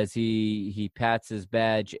as he pats his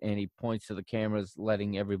badge and he points to the cameras,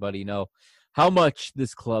 letting everybody know how much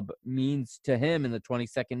this club means to him in the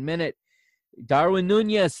 22nd minute. Darwin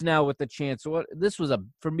Núñez now with the chance. This was,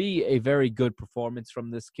 for me, a very good performance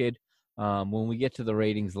from this kid. When we get to the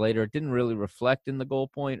ratings later, it didn't really reflect in the goal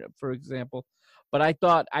point, for example. But I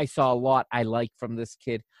thought I saw a lot I like from this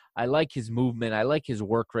kid. I like his movement. I like his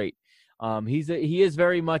work rate. He is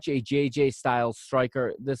very much a JJ style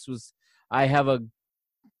striker. I have a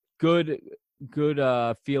good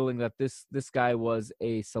feeling that this guy was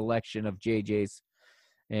a selection of JJ's.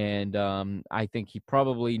 And I think he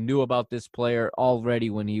probably knew about this player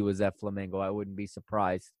already when he was at Flamengo. I wouldn't be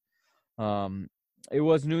surprised. It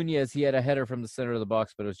was Núñez. He had a header from the center of the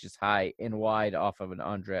box, but it was just high and wide off of an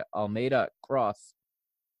Andre Almeida cross.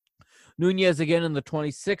 Núñez again in the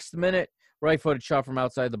 26th minute. Right-footed shot from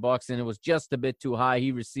outside the box, and it was just a bit too high.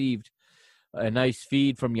 He received a nice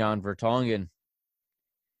feed from Jan Vertonghen.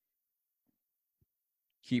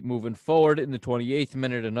 Keep moving forward in the 28th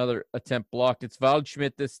minute. Another attempt blocked. It's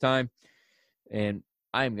Waldschmidt this time. And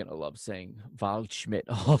I'm going to love saying Waldschmidt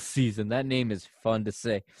all season. That name is fun to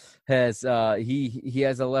say. He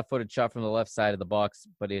has a left-footed shot from the left side of the box,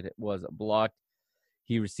 but it was blocked.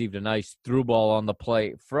 He received a nice through ball on the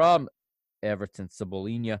play from Everton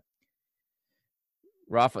Cebolinha.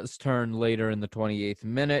 Rafa's turn later in the 28th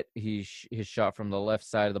minute. His shot from the left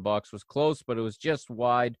side of the box was close, but it was just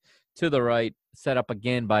wide to the right, set up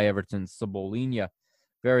again by Everton Cebolinha.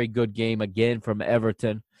 Very good game again from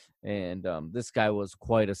Everton, and this guy was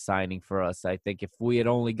quite a signing for us. I think if we had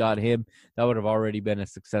only got him, that would have already been a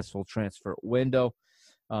successful transfer window.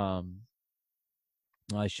 I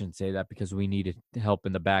shouldn't say that because we needed help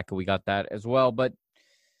in the back, and we got that as well, but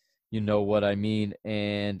you know what I mean.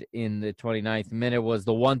 And in the 29th minute was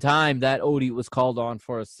the one time that Odie was called on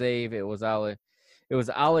for a save. It was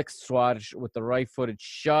Alex Suarez with the right-footed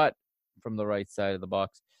shot from the right side of the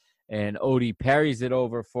box. And Odie parries it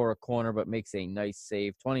over for a corner, but makes a nice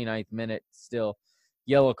save. 29th minute, still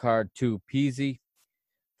yellow card to Pizzi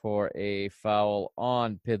for a foul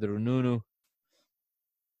on Pedro Nuno.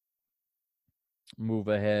 Move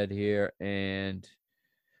ahead here, and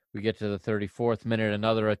we get to the 34th minute.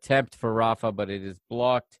 Another attempt for Rafa, but it is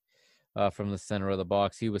blocked from the center of the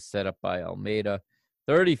box. He was set up by Almeida.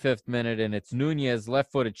 35th minute, and it's Núñez,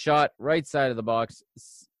 left-footed shot, right side of the box.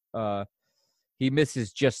 He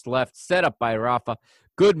misses just left, set up by Rafa.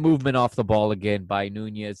 Good movement off the ball again by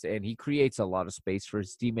Núñez, and he creates a lot of space for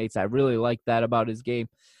his teammates. I really like that about his game.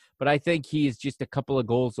 But I think he is just a couple of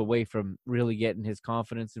goals away from really getting his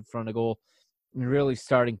confidence in front of goal and really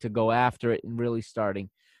starting to go after it and really starting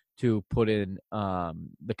to put in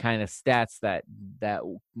the kind of stats that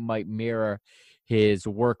might mirror his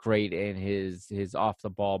work rate and his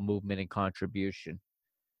off-the-ball movement and contribution.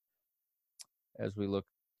 As we look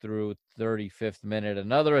through 35th minute,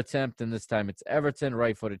 another attempt, and this time it's Everton,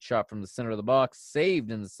 right-footed shot from the center of the box,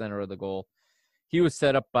 saved in the center of the goal. He was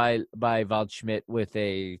set up by Waldschmidt with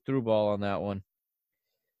a through ball on that one.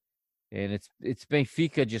 And it's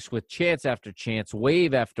Benfica just with chance after chance,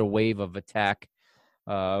 wave after wave of attack.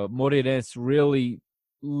 Moreirense really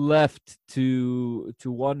left to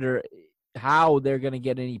wonder how they're going to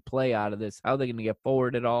get any play out of this, how they're going to get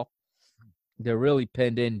forward at all. They're really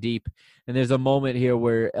pinned in deep. And there's a moment here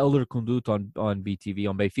where Elder Conduto on BTV,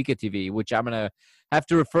 on Benfica TV, which I'm going to have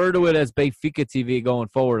to refer to it as Benfica TV going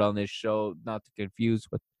forward on this show, not to confuse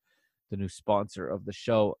with the new sponsor of the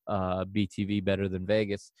show, BTV Better Than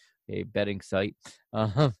Vegas, a betting site.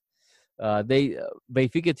 Benfica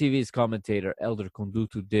TV's commentator, Elder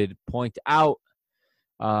Conduto, did point out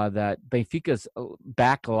that Benfica's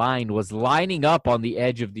back line was lining up on the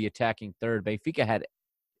edge of the attacking third. Benfica had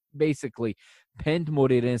basically pinned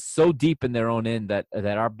Moreirense so deep in their own end that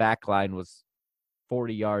our back line was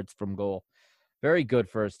 40 yards from goal. very good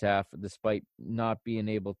first half, despite not being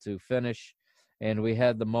able to finish. And we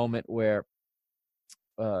had the moment where,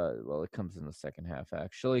 well, it comes in the second half,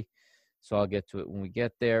 actually. So I'll get to it when we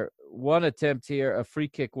get there. One attempt here, a free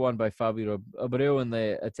kick won by Fabio Abreu in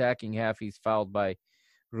the attacking half. He's fouled by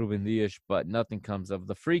Ruben Dias, but nothing comes of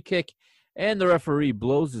the free kick. And the referee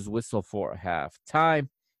blows his whistle for halftime.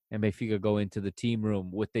 And Benfica go into the team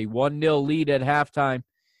room with a 1-0 lead at halftime.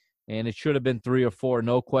 And it should have been 3 or 4,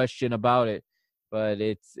 no question about it. But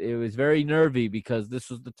it was very nervy because this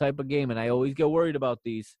was the type of game, and I always get worried about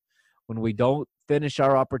these. When we don't finish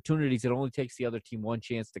our opportunities, it only takes the other team one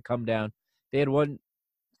chance to come down. They had one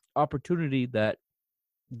opportunity that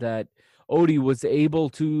Odie was able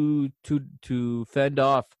to fend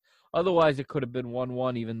off. Otherwise, it could have been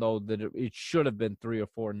 1-1, even though that it should have been 3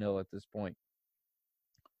 or 4-0 at this point.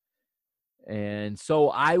 And so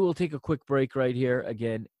I will take a quick break right here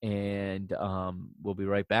again, and we'll be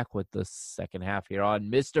right back with the second half here on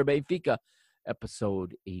Mr. Benfica,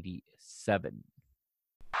 episode 87.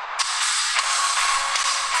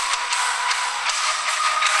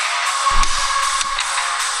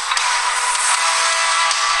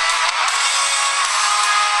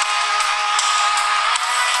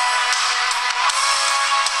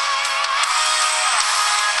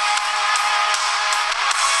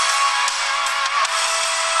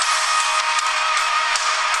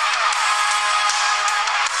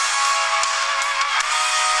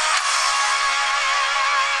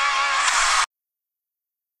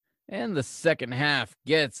 And the second half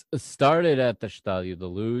gets started at the Stadio de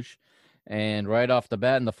Luz. And right off the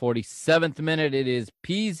bat, in the 47th minute, it is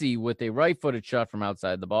Pizzi with a right-footed shot from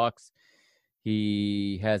outside the box.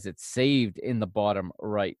 He has it saved in the bottom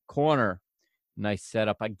right corner. Nice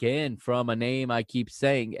setup again from a name I keep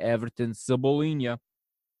saying, Everton Cebolinha.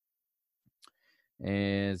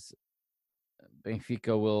 As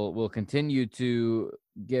Benfica will continue to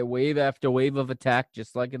get wave after wave of attack,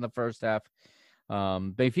 just like in the first half.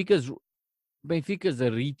 Benfica's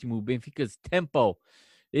ritmo, Benfica's tempo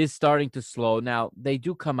is starting to slow. Now, they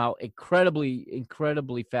do come out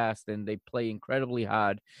incredibly fast, and they play incredibly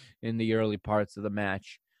hard in the early parts of the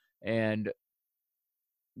match. And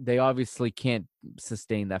they obviously can't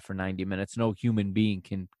sustain that for 90 minutes. No human being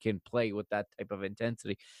can play with that type of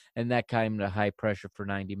intensity and that kind of high pressure for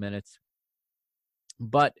 90 minutes.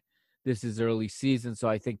 But this is early season, so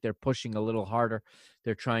I think they're pushing a little harder.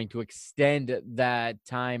 They're trying to extend that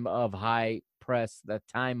time of high press, that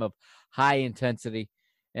time of high intensity.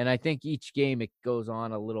 And I think each game it goes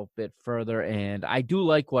on a little bit further, and I do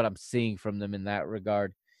like what I'm seeing from them in that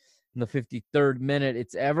regard. In the 53rd minute,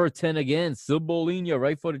 it's Everton again. Cebolinha,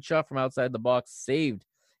 right-footed shot from outside the box, saved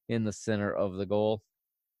in the center of the goal.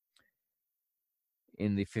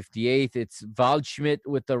 In the 58th, it's Waldschmidt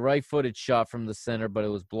with the right-footed shot from the center, but it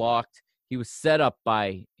was blocked. He was set up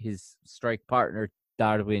by his strike partner,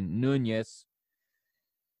 Darwin Nunez.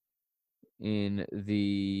 In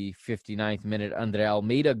the 59th minute, Andre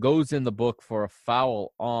Almeida goes in the book for a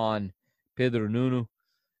foul on Pedro Nuno,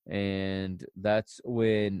 and that's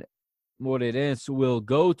when Moreirense will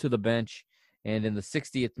go to the bench. And in the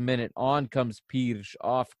 60th minute, on comes Pires,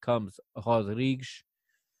 off comes Rodrigues.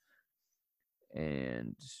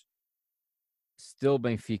 And still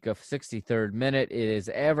Benfica, 63rd minute. It is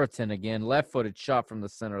Everton again. Left-footed shot from the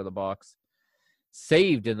center of the box.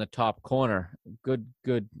 Saved in the top corner.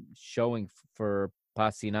 Good showing for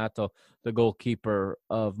Passinato, the goalkeeper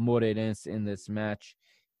of Moreirense in this match,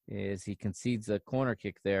 as he concedes a corner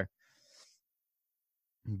kick there.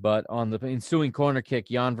 But on the ensuing corner kick,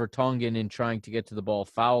 Jan Vertonghen, in trying to get to the ball,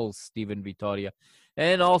 fouls Steven Vitória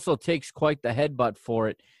and also takes quite the headbutt for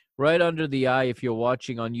it. Right under the eye, if you're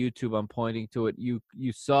watching on YouTube, I'm pointing to it. You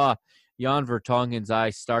saw Jan Vertonghen's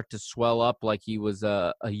eye start to swell up like he was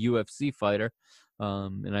a UFC fighter.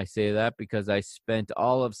 And I say that because I spent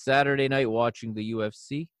all of Saturday night watching the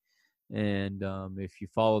UFC. And if you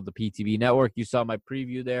followed the PTB network, you saw my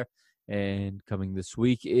preview there. And coming this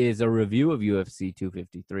week is a review of UFC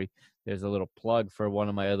 253. There's a little plug for one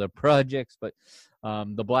of my other projects, but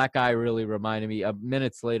the black eye really reminded me.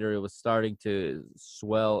 Minutes later, it was starting to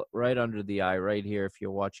swell right under the eye, right here, if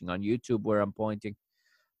you're watching on YouTube where I'm pointing.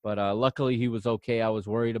 But luckily, he was okay. I was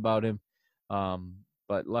worried about him,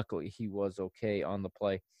 but luckily, he was okay on the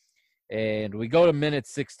play. And we go to minute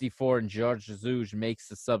 64, and Jorge Jesus makes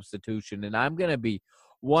the substitution. And I'm going to be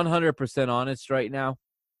 100% honest right now.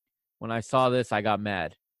 When I saw this, I got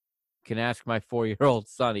mad. You can ask my 4-year-old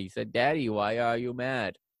son. He said, "Daddy, why are you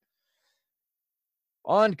mad?"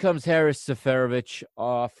 On comes Haris Seferovic.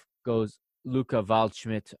 Off goes Luka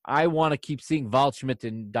Waldschmidt. I want to keep seeing Waldschmidt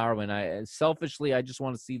and Darwin. Selfishly, I just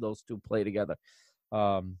want to see those two play together.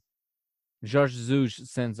 Jorge Jesus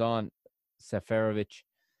sends on Seferovic,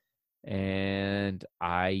 and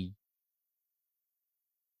I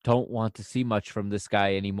don't want to see much from this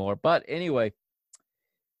guy anymore. But anyway,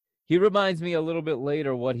 he reminds me a little bit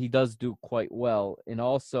later what he does do quite well. And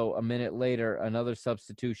also a minute later, another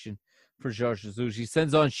substitution for Jorge Jesus. He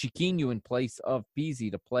sends on Chiquinho in place of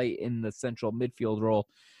Pizzi to play in the central midfield role.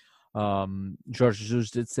 Jorge Jesus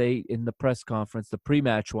did say in the press conference, the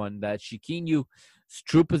pre-match one, that Chiquinho's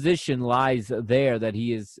true position lies there, that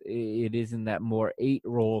it is in that more 8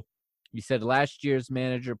 role. He said last year's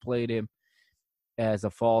manager played him as a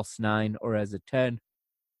false 9 or as a 10,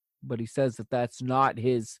 but he says that that's not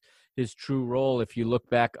his true role. If you look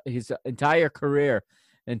back his entire career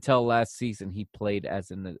until last season, he played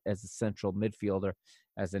as a central midfielder,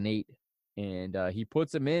 as an 8, and he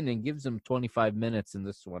puts him in and gives him 25 minutes in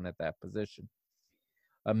this one at that position.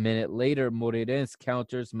 A minute later, Moreirense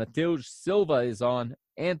counters. Mateus Silva is on.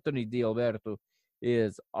 Anthony D'Alberto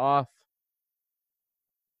is off.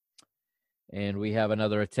 And we have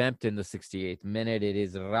another attempt in the 68th minute. It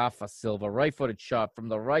is Rafa Silva, right-footed shot from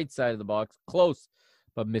the right side of the box. Close,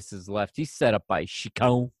 but misses left. He's set up by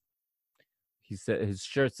Chicão. He said his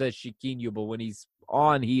shirt says Chiquinho, but when he's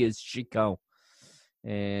on, he is Chicão.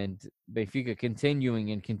 And Benfica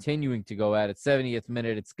continuing to go at it. 70th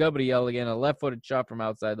minute, it's Gabriel again, a left-footed shot from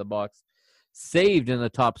outside the box. Saved in the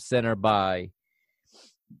top center by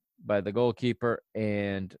the goalkeeper,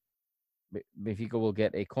 and Benfica will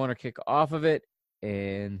get a corner kick off of it,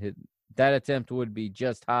 and that attempt would be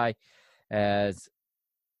just high as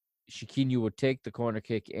Chiquinho would take the corner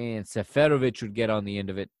kick, and Seferovic would get on the end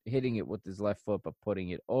of it, hitting it with his left foot, but putting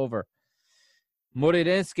it over.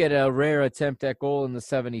 Moreirense get a rare attempt at goal in the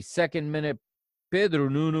 72nd minute. Pedro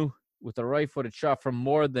Nuno with a right-footed shot from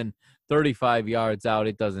more than 35 yards out.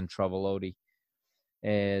 It doesn't trouble Lodi.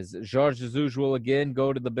 As Jorge Jesus will again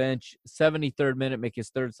go to the bench. 73rd minute, make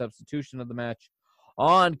his 3rd substitution of the match.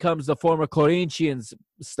 On comes the former Corinthians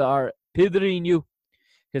star, Pedrinho,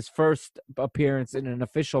 his first appearance in an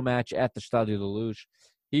official match at the Estádio da Luz.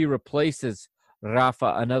 He replaces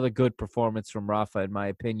Rafa, another good performance from Rafa, in my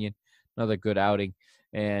opinion. Another good outing.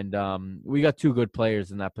 And we got 2 good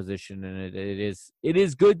players in that position, and it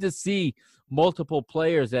is good to see multiple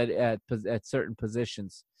players at certain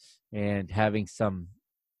positions and having some,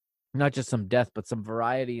 not just some depth, but some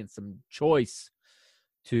variety and some choice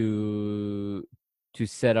to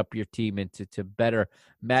set up your team and to better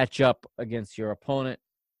match up against your opponent.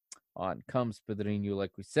 On comes Pedrinho,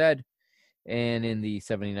 like we said. And in the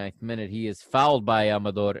 79th minute, he is fouled by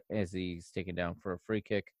Amador as he's taken down for a free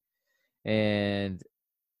kick. And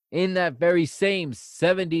in that very same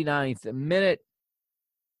 79th minute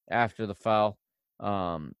after the foul,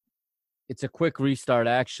 it's a quick restart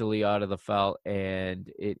actually out of the foul, and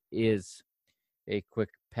it is a quick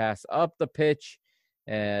pass up the pitch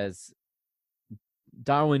as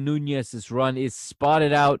Darwin Nunez's run is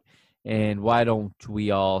spotted out. And why don't we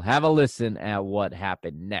all have a listen at what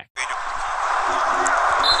happened next?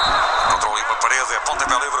 Controle uma parede, é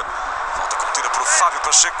pontapé livre. Volta cometida por Fábio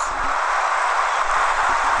Pacheco.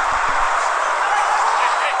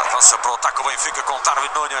 Avança para o ataque o Benfica com Darwin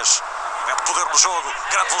Nunes. Mete poder no jogo.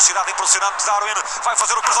 Grande velocidade impressionante. Darwin vai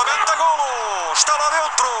fazer o cruzamento. Golo! Está lá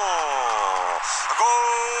dentro!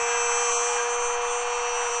 Golo!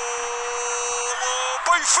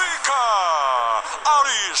 Benfica!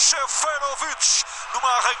 Aris Seferovic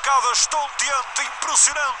numa arrancada estonteante,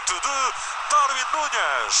 impressionante de Darwin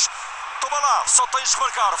Nunes. Toma lá, só tens que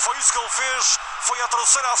marcar. Foi isso que ele fez. Foi a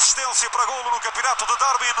 3ª assistência para golo no campeonato de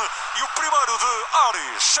Darwin e o primeiro de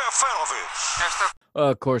Aris Seferovic.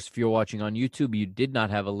 Of course, if you're watching on YouTube, you did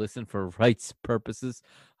not have a listen for rights purposes.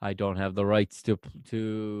 I don't have the rights to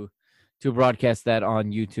broadcast that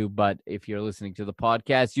on YouTube, but if you're listening to the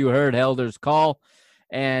podcast, you heard Helder's call,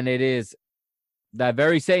 and it is that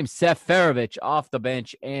very same Seferovic off the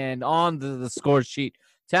bench and on the score sheet.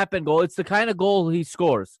 Tap and goal. It's the kind of goal he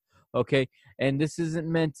scores, okay? And this isn't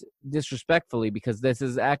meant disrespectfully, because this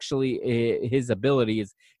is actually his ability,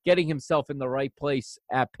 is getting himself in the right place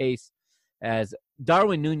at pace, as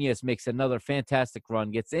Darwin Nunez makes another fantastic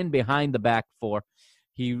run, gets in behind the back 4.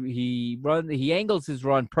 He angles his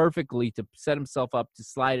run perfectly to set himself up to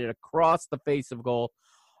slide it across the face of goal.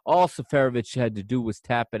 All Seferovic had to do was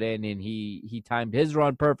tap it in, and he timed his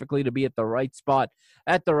run perfectly to be at the right spot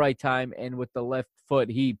at the right time, and with the left foot,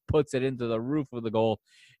 he puts it into the roof of the goal.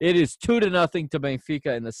 It is 2-0 to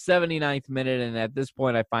Benfica in the 79th minute, and at this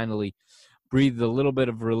point, I finally breathed a little bit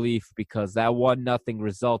of relief, because that 1-0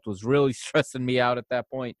 result was really stressing me out at that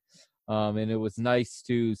point, and it was nice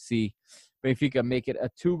to see Benfica make it a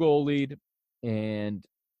 2-goal lead and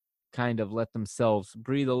kind of let themselves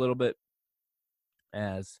breathe a little bit.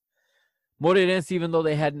 as Moreirense, even though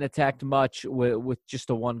they hadn't attacked much with just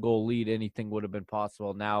a 1-goal lead, anything would have been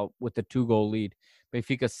possible. Now, with the 2-goal lead,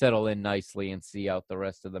 Benfica settle in nicely and see out the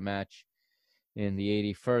rest of the match. In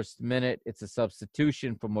the 81st minute, it's a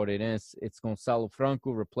substitution for Moreirense. It's Gonçalo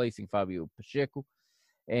Franco replacing Fabio Pacheco,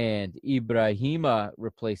 and Ibrahima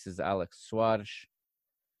replaces Alex Soares.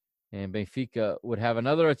 And Benfica would have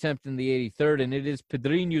another attempt in the 83rd, and it is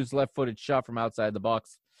Pedrinho's left-footed shot from outside the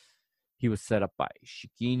box. He was set up by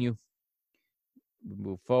Chiquinho. We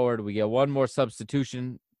move forward. We get one more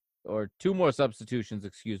substitution, or two more substitutions,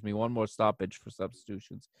 one more stoppage for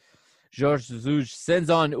substitutions. Jorge Jesus sends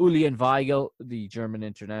on Julian Weigl, the German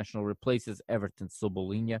international, replaces Everton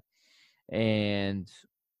Cebolinha. And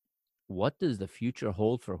what does the future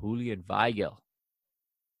hold for Julian Weigl?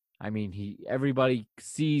 I mean, everybody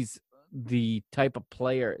sees the type of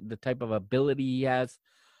player, the type of ability he has.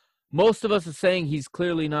 Most of us are saying he's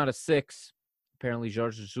clearly not a 6. Apparently,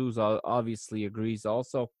 Jorge Jesus obviously agrees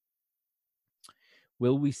also.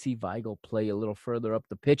 Will we see Weigl play a little further up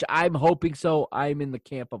the pitch? I'm hoping so. I'm in the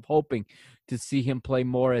camp of hoping to see him play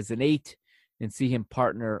more as an 8 and see him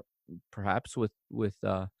partner perhaps with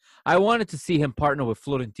I wanted to see him partner with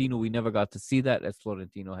Florentino. We never got to see that as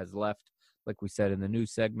Florentino has left, like we said in the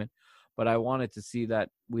news segment. But I wanted to see that.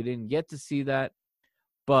 We didn't get to see that.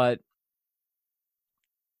 But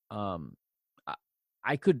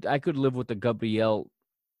I could live with the Gabriel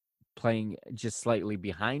playing just slightly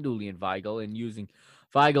behind Julian Weigl and using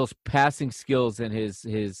Weigl's passing skills and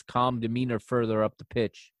his calm demeanor further up the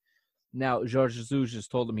pitch. Now, Jorge Jesus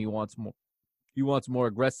just told him he wants more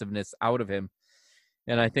aggressiveness out of him.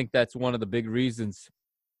 And I think that's one of the big reasons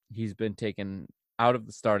he's been taken out of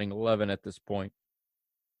the starting 11 at this point.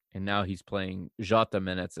 And now he's playing Jota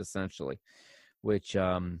minutes, essentially, which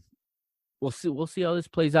we'll see how this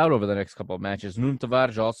plays out over the next couple of matches. Nuno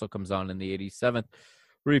Tavares also comes on in the 87th,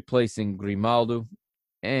 replacing Grimaldo.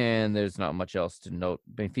 And there's not much else to note.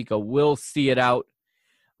 Benfica will see it out.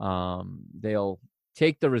 They'll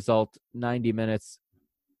take the result. 90 minutes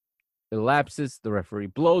elapses. The referee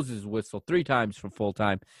blows his whistle 3 times for full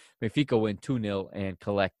time. Benfica win 2-0 and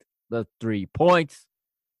collect the 3 points.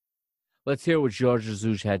 Let's hear what Jorge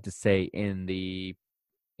Jesus had to say in the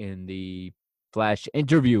flash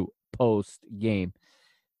interview post game.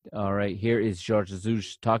 All right, here is Jorge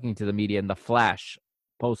Jesus talking to the media in the flash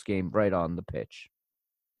post game right on the pitch.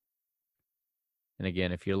 And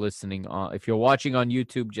again, if you're watching on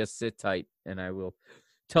YouTube, just sit tight and I will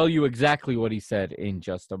tell you exactly what he said in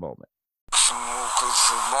just a moment. O que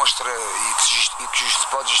se demonstra e que se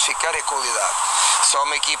pode justificar é qualidade. Só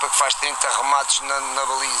uma equipa que faz 30 remates na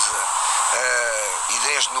baliza e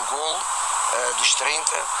 10 no golo, dos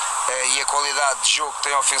 30, e a qualidade de jogo que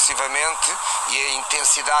tem ofensivamente e a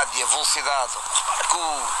intensidade e a velocidade. Repara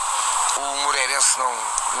que o Moreirense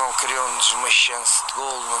não criou-nos uma chance de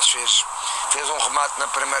golo, não se fez um remate na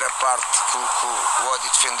primeira parte que o Odi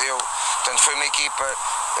defendeu. Portanto, foi uma equipa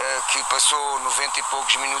que passou 90 e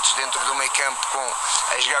poucos minutos dentro do meio campo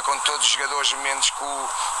a jogar com todos os jogadores, menos com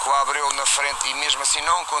o Abreu na frente, e mesmo assim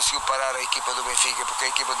não conseguiu parar a equipa do Benfica, porque a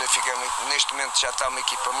equipa do Benfica neste momento já está uma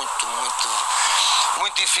equipa muito, muito,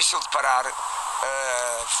 muito difícil de parar,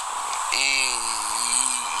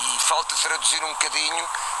 e falta traduzir um bocadinho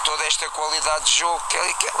toda esta qualidade de jogo que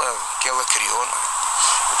ela criou, não é?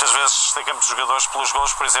 Muitas vezes destacamos jogadores pelos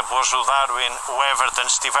gols, por exemplo, hoje o Darwin, o Everton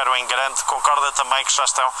estiveram em grande. Concorda também que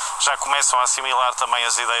já começam a assimilar também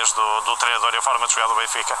as ideias do treinador e a forma de jogar do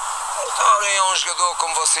Benfica? O Darwin é um jogador,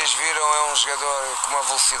 como vocês viram, é um jogador com uma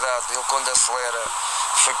velocidade. Ele quando acelera,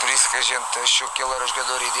 foi por isso que a gente achou que ele era o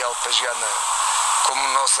jogador ideal para jogar como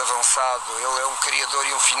nosso avançado. Ele é um criador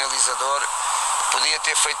e um finalizador. Podia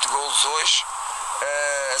ter feito golos hoje.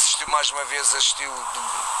 Assistiu mais uma vez, de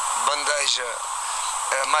bandeja,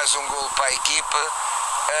 mais um golo para a equipa.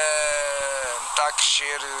 Está a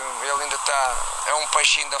crescer, ele ainda é um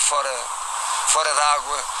peixinho ainda fora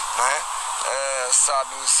d'água, não é?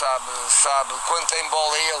 Sabe quando tem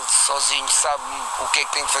bola ele sozinho, sabe o que é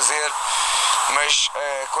que tem que fazer, mas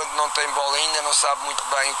quando não tem bola ainda não sabe muito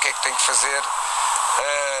bem o que é que tem que fazer,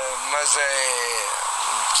 mas é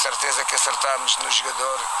certeza que acertarmos no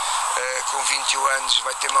jogador. Com 21 anos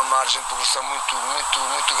vai ter uma margem de progressão muito, muito,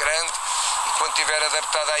 muito grande, e quando estiver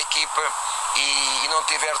adaptado à equipa e não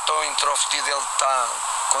estiver tão intrometido, ele está,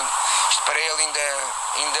 isto para ele ainda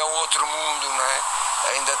é um outro mundo, não é?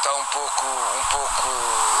 Ainda está um pouco,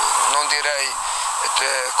 não direi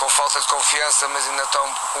com falta de confiança, mas ainda está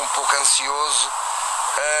um pouco ansioso,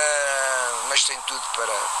 mas tem tudo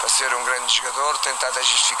para ser um grande jogador, tentar a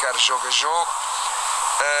justificar jogo a jogo.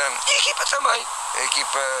 E a equipa também, a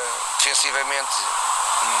equipa defensivamente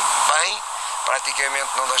bem,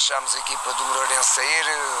 praticamente não deixámos a equipa do Moreirense sair.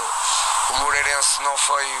 O Moreirense não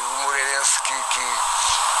foi o Moreirense que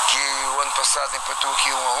o ano passado empatou aqui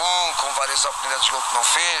 1-1, com várias oportunidades de gol que não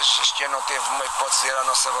fez. Este ano não teve uma hipótese de ir à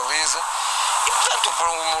nossa baliza. E, portanto, para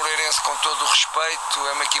o Moreirense, com todo o respeito,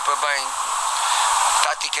 é uma equipa bem,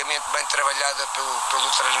 taticamente bem trabalhada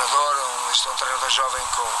pelo treinador. Este é um treinador jovem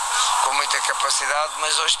com muita capacidade,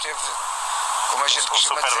 mas hoje teve, como a gente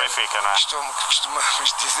costuma dizer, Benfica, não é?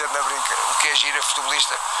 costumamos dizer na brinca, o que é gira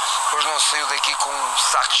futebolista, hoje não saiu daqui com um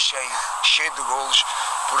saco cheio de golos,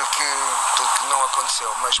 porque não aconteceu.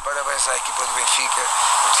 Mas parabéns à equipa do Benfica,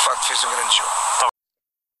 porque de facto fez um grande jogo.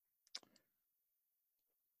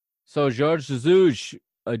 So Jorge Jesus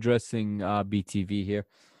addressing BTV here.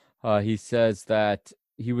 He says that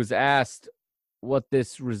he was asked what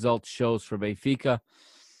this result shows for Benfica,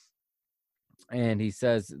 and he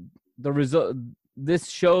says the result. This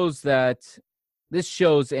shows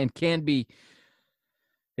and can be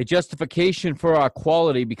a justification for our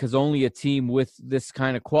quality, because only a team with this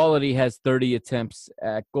kind of quality has 30 attempts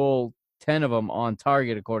at goal, 10 of them on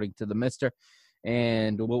target, according to the Mister.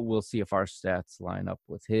 And we'll see if our stats line up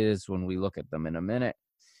with his when we look at them in a minute.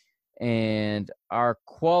 And our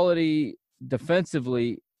quality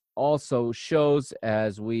defensively also shows,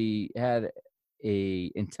 as we had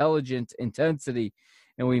a intelligent intensity,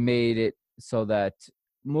 and we made it so that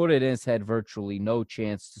Moreirense had virtually no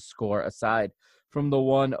chance to score aside from the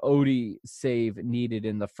one Odie save needed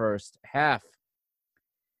in the first half.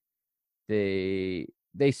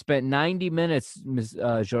 They spent 90 minutes,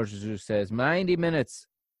 Jorge Jesus says, 90 minutes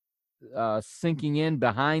sinking in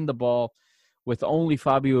behind the ball with only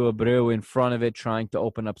Fabio Abreu in front of it, trying to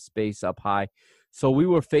open up space up high. So we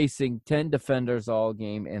were facing 10 defenders all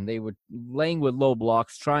game, and they were laying with low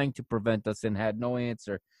blocks, trying to prevent us, and had no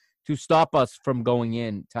answer to stop us from going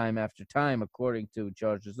in time after time, according to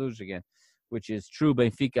Jorge Jesus again, which is true.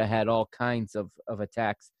 Benfica had all kinds of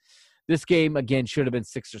attacks. This game, again, should have been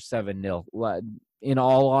 6 or 7-0. In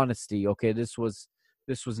all honesty, okay, this was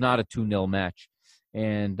not a 2-0 match.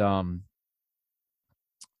 And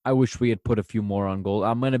I wish we had put a few more on goal.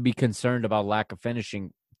 I'm going to be concerned about lack of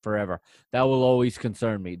finishing forever. That will always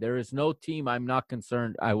concern me. There is no team I'm not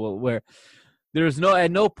concerned. At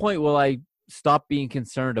no point will I stop being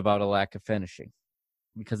concerned about a lack of finishing,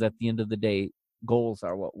 because at the end of the day, goals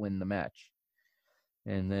are what win the match.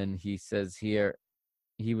 And then he says here,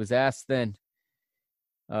 he was asked then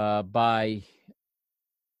by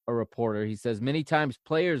a reporter, he says, many times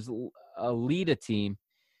players lead a team.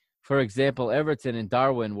 For example, Everton and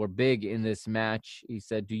Darwin were big in this match. He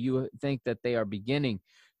said, do you think that they are beginning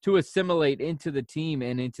to assimilate into the team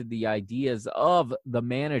and into the ideas of the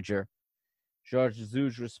manager? Jorge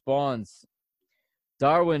Jesus responds,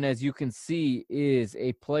 Darwin, as you can see, is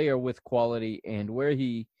a player with quality, and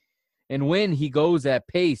when he goes at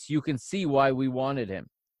pace, you can see why we wanted him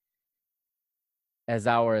as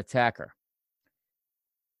our attacker.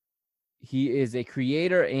 He is a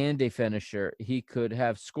creator and a finisher. He could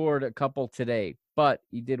have scored a couple today, but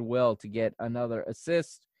he did well to get another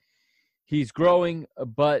assist. He's growing,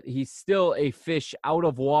 but he's still a fish out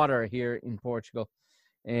of water here in Portugal,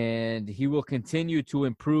 and he will continue to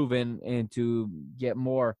improve and to get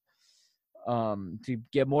more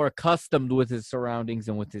accustomed with his surroundings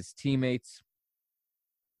and with his teammates.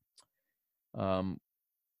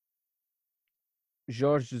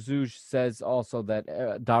 Jorge Jesus says also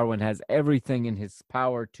that Darwin has everything in his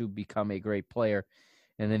power to become a great player.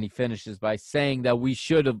 And then he finishes by saying that we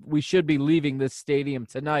should be leaving this stadium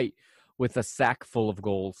tonight with a sack full of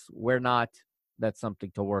goals. We're not. That's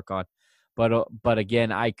something to work on. But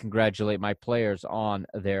again, I congratulate my players on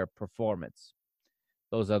their performance.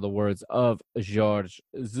 Those are the words of Jorge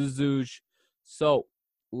Jesus. So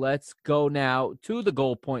let's go now to the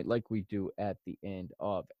goal point like we do at the end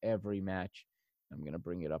of every match. I'm going to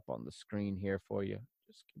bring it up on the screen here for you.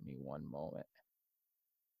 Just give me one moment.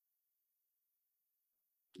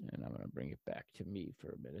 And I'm going to bring it back to me for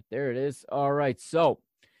a minute. There it is. All right. So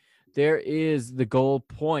there is the goal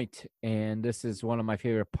point. And this is one of my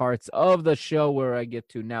favorite parts of the show, where I get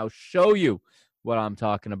to now show you what I'm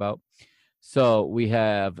talking about. So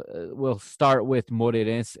we'll start with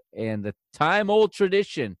Moreirense and the time-old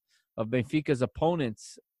tradition of Benfica's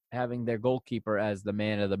opponents having their goalkeeper as the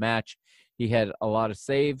man of the match. He had a lot of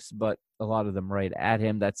saves, but a lot of them right at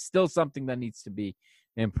him. That's still something that needs to be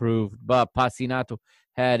improved. But Passinato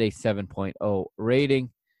had a 7.0 rating.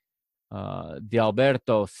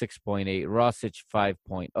 D'Alberto, 6.8. Rosic,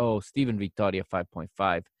 5.0. Steven Victoria,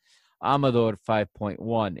 5.5. Amador,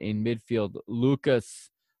 5.1. In midfield, Lucas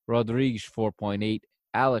Rodrigues, 4.8.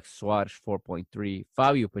 Alex Soares, 4.3.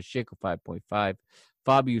 Fabio Pacheco, 5.5.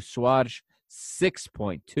 Fabio Soares,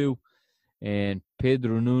 6.2. And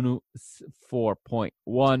Pedro Nuno,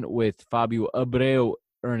 4.1, with Fabio Abreu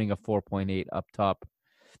earning a 4.8 up top.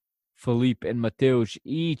 Felipe and Mateus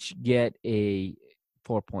each get a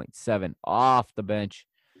 4.7 off the bench.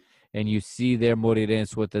 And you see there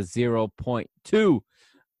Moreirense with a 0.2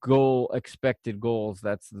 goal expected goals.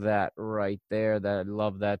 That's that right there. I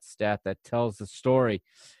love that stat. That tells the story.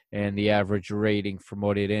 And the average rating for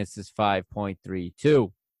Moreirense is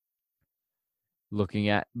 5.32. Looking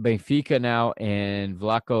at Benfica now, and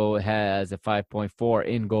Vlaco has a 5.4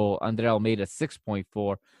 in goal. André Almeida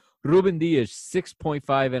 6.4. Ruben Dias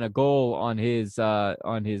 6.5 and a goal on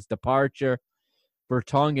his departure.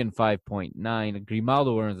 Vertonghen 5.9.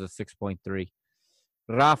 Grimaldo earns a 6.3.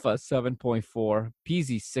 Rafa 7.4.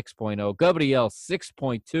 Pizzi 6.0. Gabriel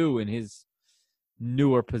 6.2 in his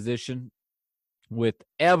newer position. With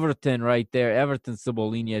Everton right there, Everton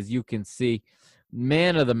Cebolinha, as you can see,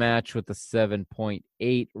 man of the match with a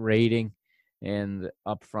 7.8 rating. And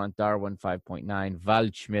up front, Darwin 5.9,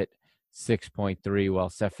 Waldschmidt 6.3, while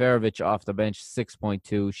Seferovic off the bench 6.2,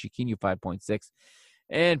 Chiquinho 5.6,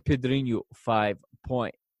 and Pedrinho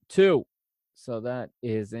 5.2. So that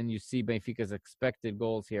is, and you see Benfica's expected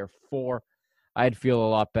goals here, 4. I'd feel a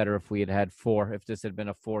lot better if we had 4, if this had been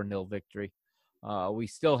a 4-0 victory. We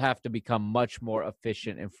still have to become much more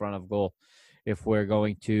efficient in front of goal if we're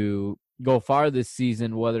going to go far this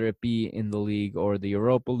season, whether it be in the league or the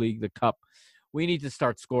Europa League, the Cup. We need to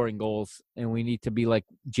start scoring goals, and we need to be like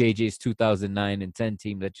JJ's 2009 and 10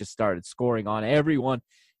 team that just started scoring on everyone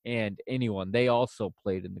and anyone. They also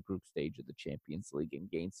played in the group stage of the Champions League and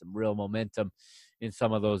gained some real momentum in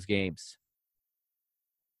some of those games.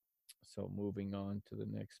 So moving on to the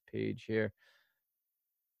next page here.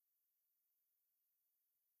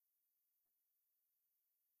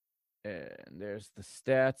 And there's the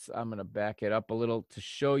stats. I'm going to back it up a little to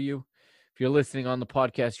show you. If you're listening on the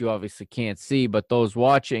podcast, you obviously can't see, but those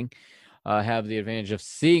watching have the advantage of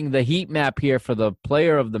seeing the heat map here for the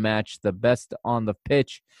player of the match, the best on the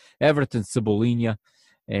pitch, Everton Cebolinha.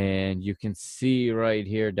 And you can see right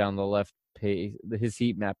here down the left page, his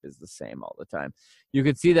heat map is the same all the time. You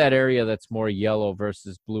can see that area that's more yellow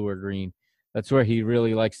versus blue or green. That's where he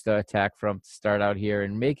really likes to attack from, to start out here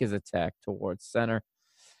and make his attack towards center.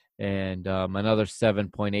 And another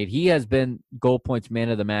 7.8. He has been goal points man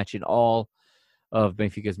of the match in all of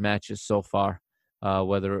Benfica's matches so far,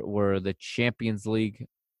 whether it were the Champions League,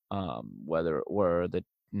 whether it were the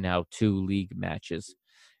now 2 league matches.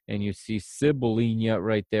 And you see Cebolinha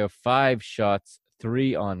right there, 5 shots,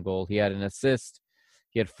 3 on goal. He had an assist.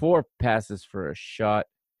 He had 4 passes for a shot.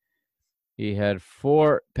 He had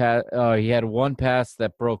 1 pass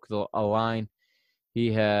that broke a line.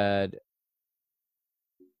 He had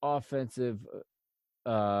offensive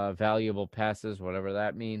valuable passes, whatever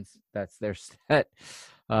that means. That's their stat.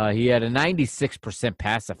 He had a 96%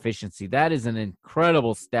 pass efficiency. That is an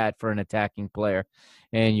incredible stat for an attacking player.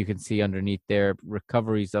 And you can see underneath there,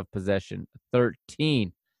 recoveries of possession,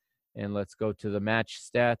 13. And let's go to the match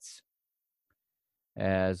stats.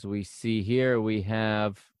 As we see here, we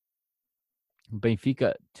have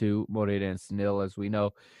Benfica 2, Moreirense 0, as we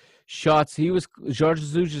know. Shots, Jorge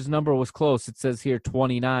Jesus' number was close. It says here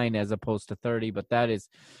 29 as opposed to 30, but that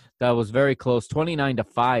was very close.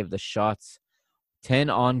 29-5, the shots, 10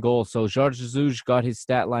 on goal. So Jorge Jesus got his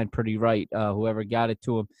stat line pretty right. Whoever got it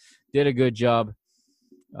to him did a good job.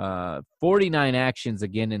 49 actions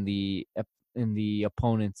again in the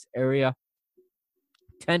opponent's area.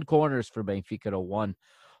 10 corners for Benfica to 1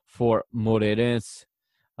 for Moreirense.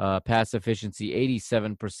 Pass efficiency,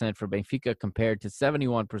 87% for Benfica compared to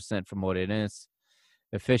 71% for Moreirense.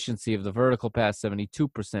 Efficiency of the vertical pass,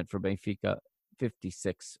 72% for Benfica,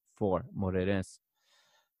 56% for Moreirense.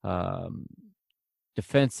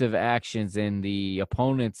 Defensive actions in the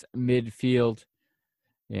opponent's midfield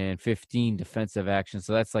and 15 defensive actions.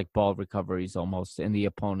 So that's like ball recoveries almost in the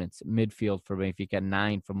opponent's midfield for Benfica,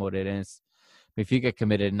 9 for Moreirense. Benfica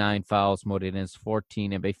committed 9 fouls, Moreirense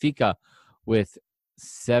 14, and Benfica with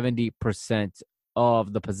 70%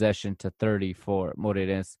 of the possession to 30 for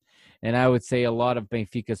Moreirense. And I would say a lot of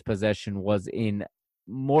Benfica's possession was in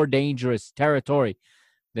more dangerous territory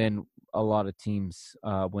than a lot of teams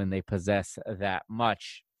when they possess that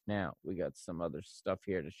much. Now, we got some other stuff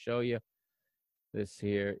here to show you. This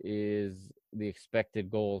here is the expected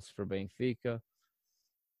goals for Benfica.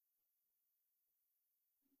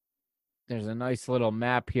 There's a nice little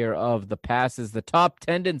map here of the passes, the top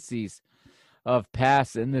tendencies of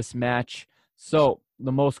pass in this match. So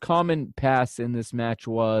the most common pass in this match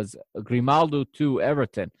was Grimaldo to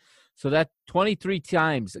Everton. So that 23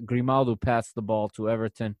 times Grimaldo passed the ball to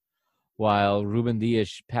Everton, while Ruben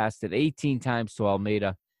Dias passed it 18 times to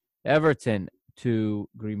Almeida. Everton to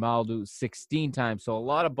Grimaldo 16 times. So a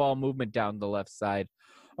lot of ball movement down the left side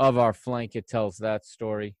of our flank. It tells that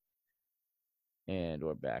story. And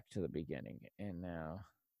we're back to the beginning. And now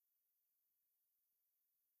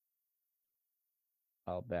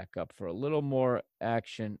I'll back up for a little more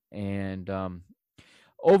action. And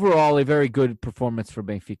overall, a very good performance for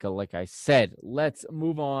Benfica, like I said. Let's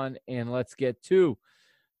move on and let's get to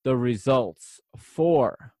the results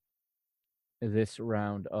for this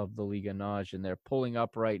round of the Liga NOS. And they're pulling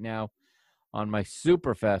up right now on my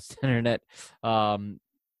super fast internet. Round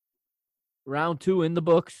 2 in the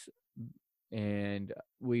books. And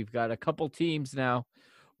we've got a couple teams now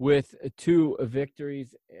with 2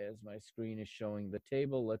 victories. As my screen is showing the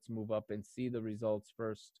table, let's move up and see the results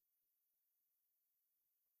first.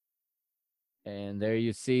 And there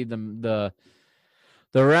you see the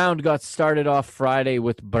round got started off Friday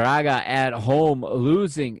with Braga at home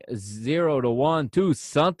losing 0-1 to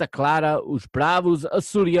Santa Clara. Os Bravos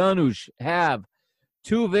Açorianos have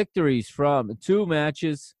 2 victories from 2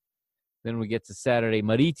 matches. Then we get to Saturday,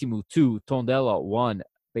 Marítimo 2, Tondela 1,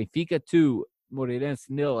 Benfica 2,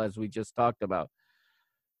 Moreirense 0, as we just talked about.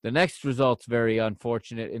 The next result's very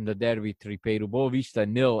unfortunate in the Derby Tripeiro. Boa Vista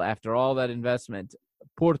 0 after all that investment.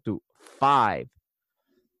 Porto 5.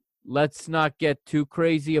 Let's not get too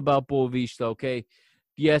crazy about Boa Vista, okay?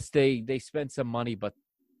 Yes, they spent some money, but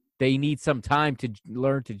they need some time to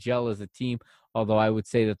learn to gel as a team, although I would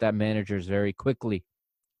say that manager is very quickly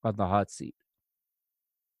on the hot seat.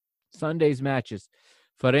 Sunday's matches.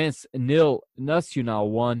 Farense 0, Nacional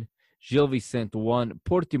 1, Gil Vicente 1,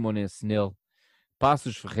 Portimonense 0,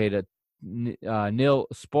 Passos Ferreira 0,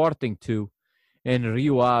 Sporting 2, and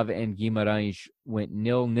Rio Ave and Guimarães went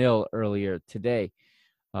 0-0 earlier today.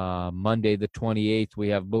 Monday the 28th, we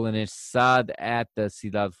have Belenenses SAD at the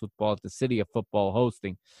Cidade Futebol, the City of Football,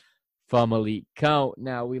 hosting Famalicão.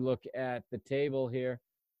 Now we look at the table here.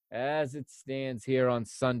 As it stands here on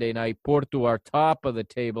Sunday night, Porto are top of the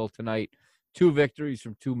table tonight. 2 victories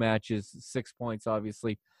from 2 matches, 6 points,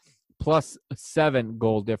 obviously, plus 7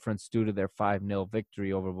 goal difference due to their 5-0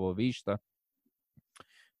 victory over Boa Vista.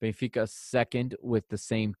 Benfica second with the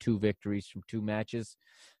same 2 victories from 2 matches,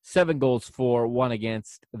 7 goals for, 1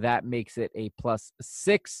 against. That makes it a plus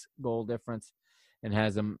 6 goal difference and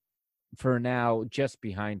has them for now just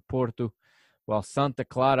behind Porto. While Santa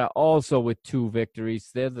Clara also with 2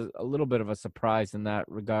 victories. They're a little bit of a surprise in that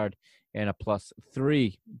regard and a plus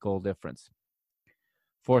 3 goal difference.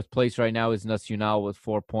 4th place right now is Nacional with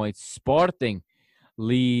 4 points. Sporting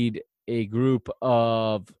lead a group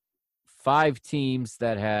of 5 teams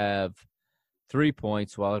that have 3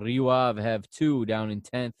 points, while Rio Ave have 2 down in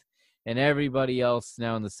 10th, and everybody else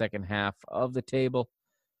now in the second half of the table,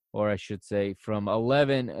 or I should say from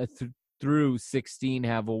 11 through 16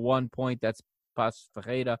 have a 1 point. That's Passos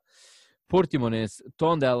Ferreira, Portimonense,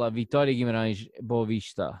 Tondela, Vitória Guimarães, Boa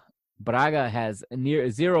Vista. Braga has near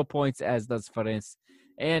 0 points, as does Farense,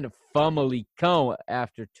 and Famalicão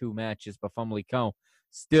after 2 matches, but Famalicão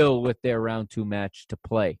still with their round 2 match to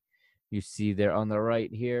play. You see there on the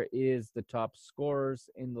right here is the top scorers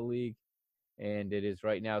in the league, and it is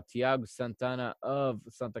right now Thiago Santana of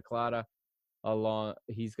Santa Clara.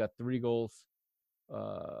 He's got 3 goals.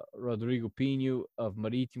 Rodrigo Pinho of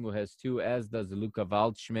Marítimo has 2, as does Luca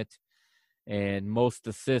Waldschmidt. And most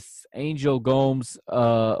assists, Angel Gomes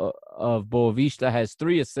of Boa Vista has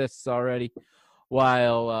 3 assists already,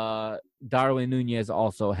 while Darwin Nunez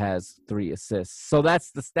also has 3 assists. So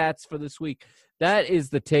that's the stats for this week. That is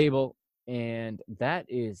the table, and that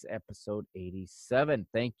is episode 87.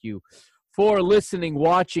 Thank you for listening,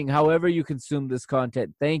 watching, however you consume this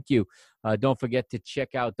content. Thank you. Don't forget to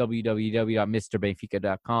check out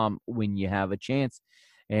www.mrbenfica.com when you have a chance.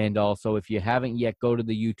 And also, if you haven't yet, go to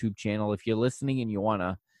the YouTube channel. If you're listening and you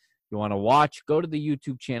wanna watch, go to the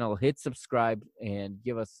YouTube channel, hit subscribe, and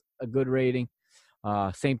give us a good rating.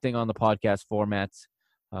 Same thing on the podcast formats,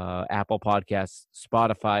 Apple Podcasts,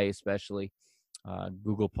 Spotify especially,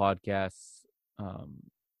 Google Podcasts,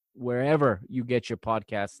 wherever you get your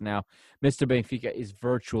podcasts now. Mr. Benfica is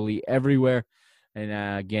virtually everywhere.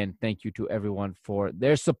 And again, thank you to everyone for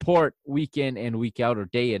their support week in and week out, or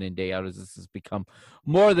day in and day out, as this has become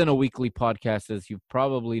more than a weekly podcast, as you've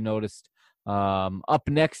probably noticed. Up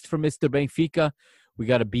next for Mr. Benfica, we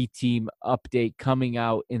got a B team update coming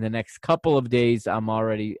out in the next couple of days. I've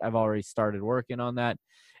already started working on that.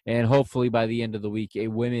 And hopefully by the end of the week, a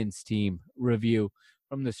women's team review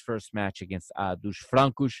from this first match against Dos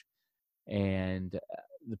Francos. And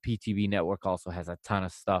the PTV network also has a ton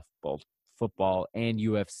of stuff, both football and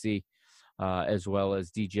UFC, as well as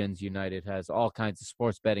DGens United has all kinds of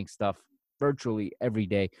sports betting stuff virtually every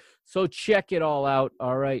day. So check it all out.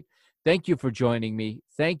 All right. Thank you for joining me.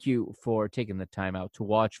 Thank you for taking the time out to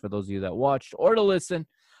watch, for those of you that watched, or to listen.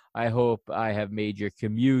 I hope I have made your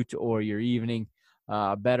commute or your evening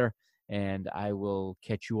better. And I will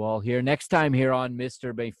catch you all here next time here on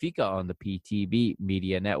Mr. Benfica on the PTB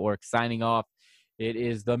Media Network. Signing off, it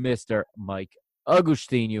is the Mr. Mike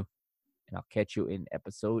Agustinho. And I'll catch you in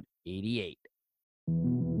episode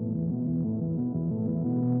 88.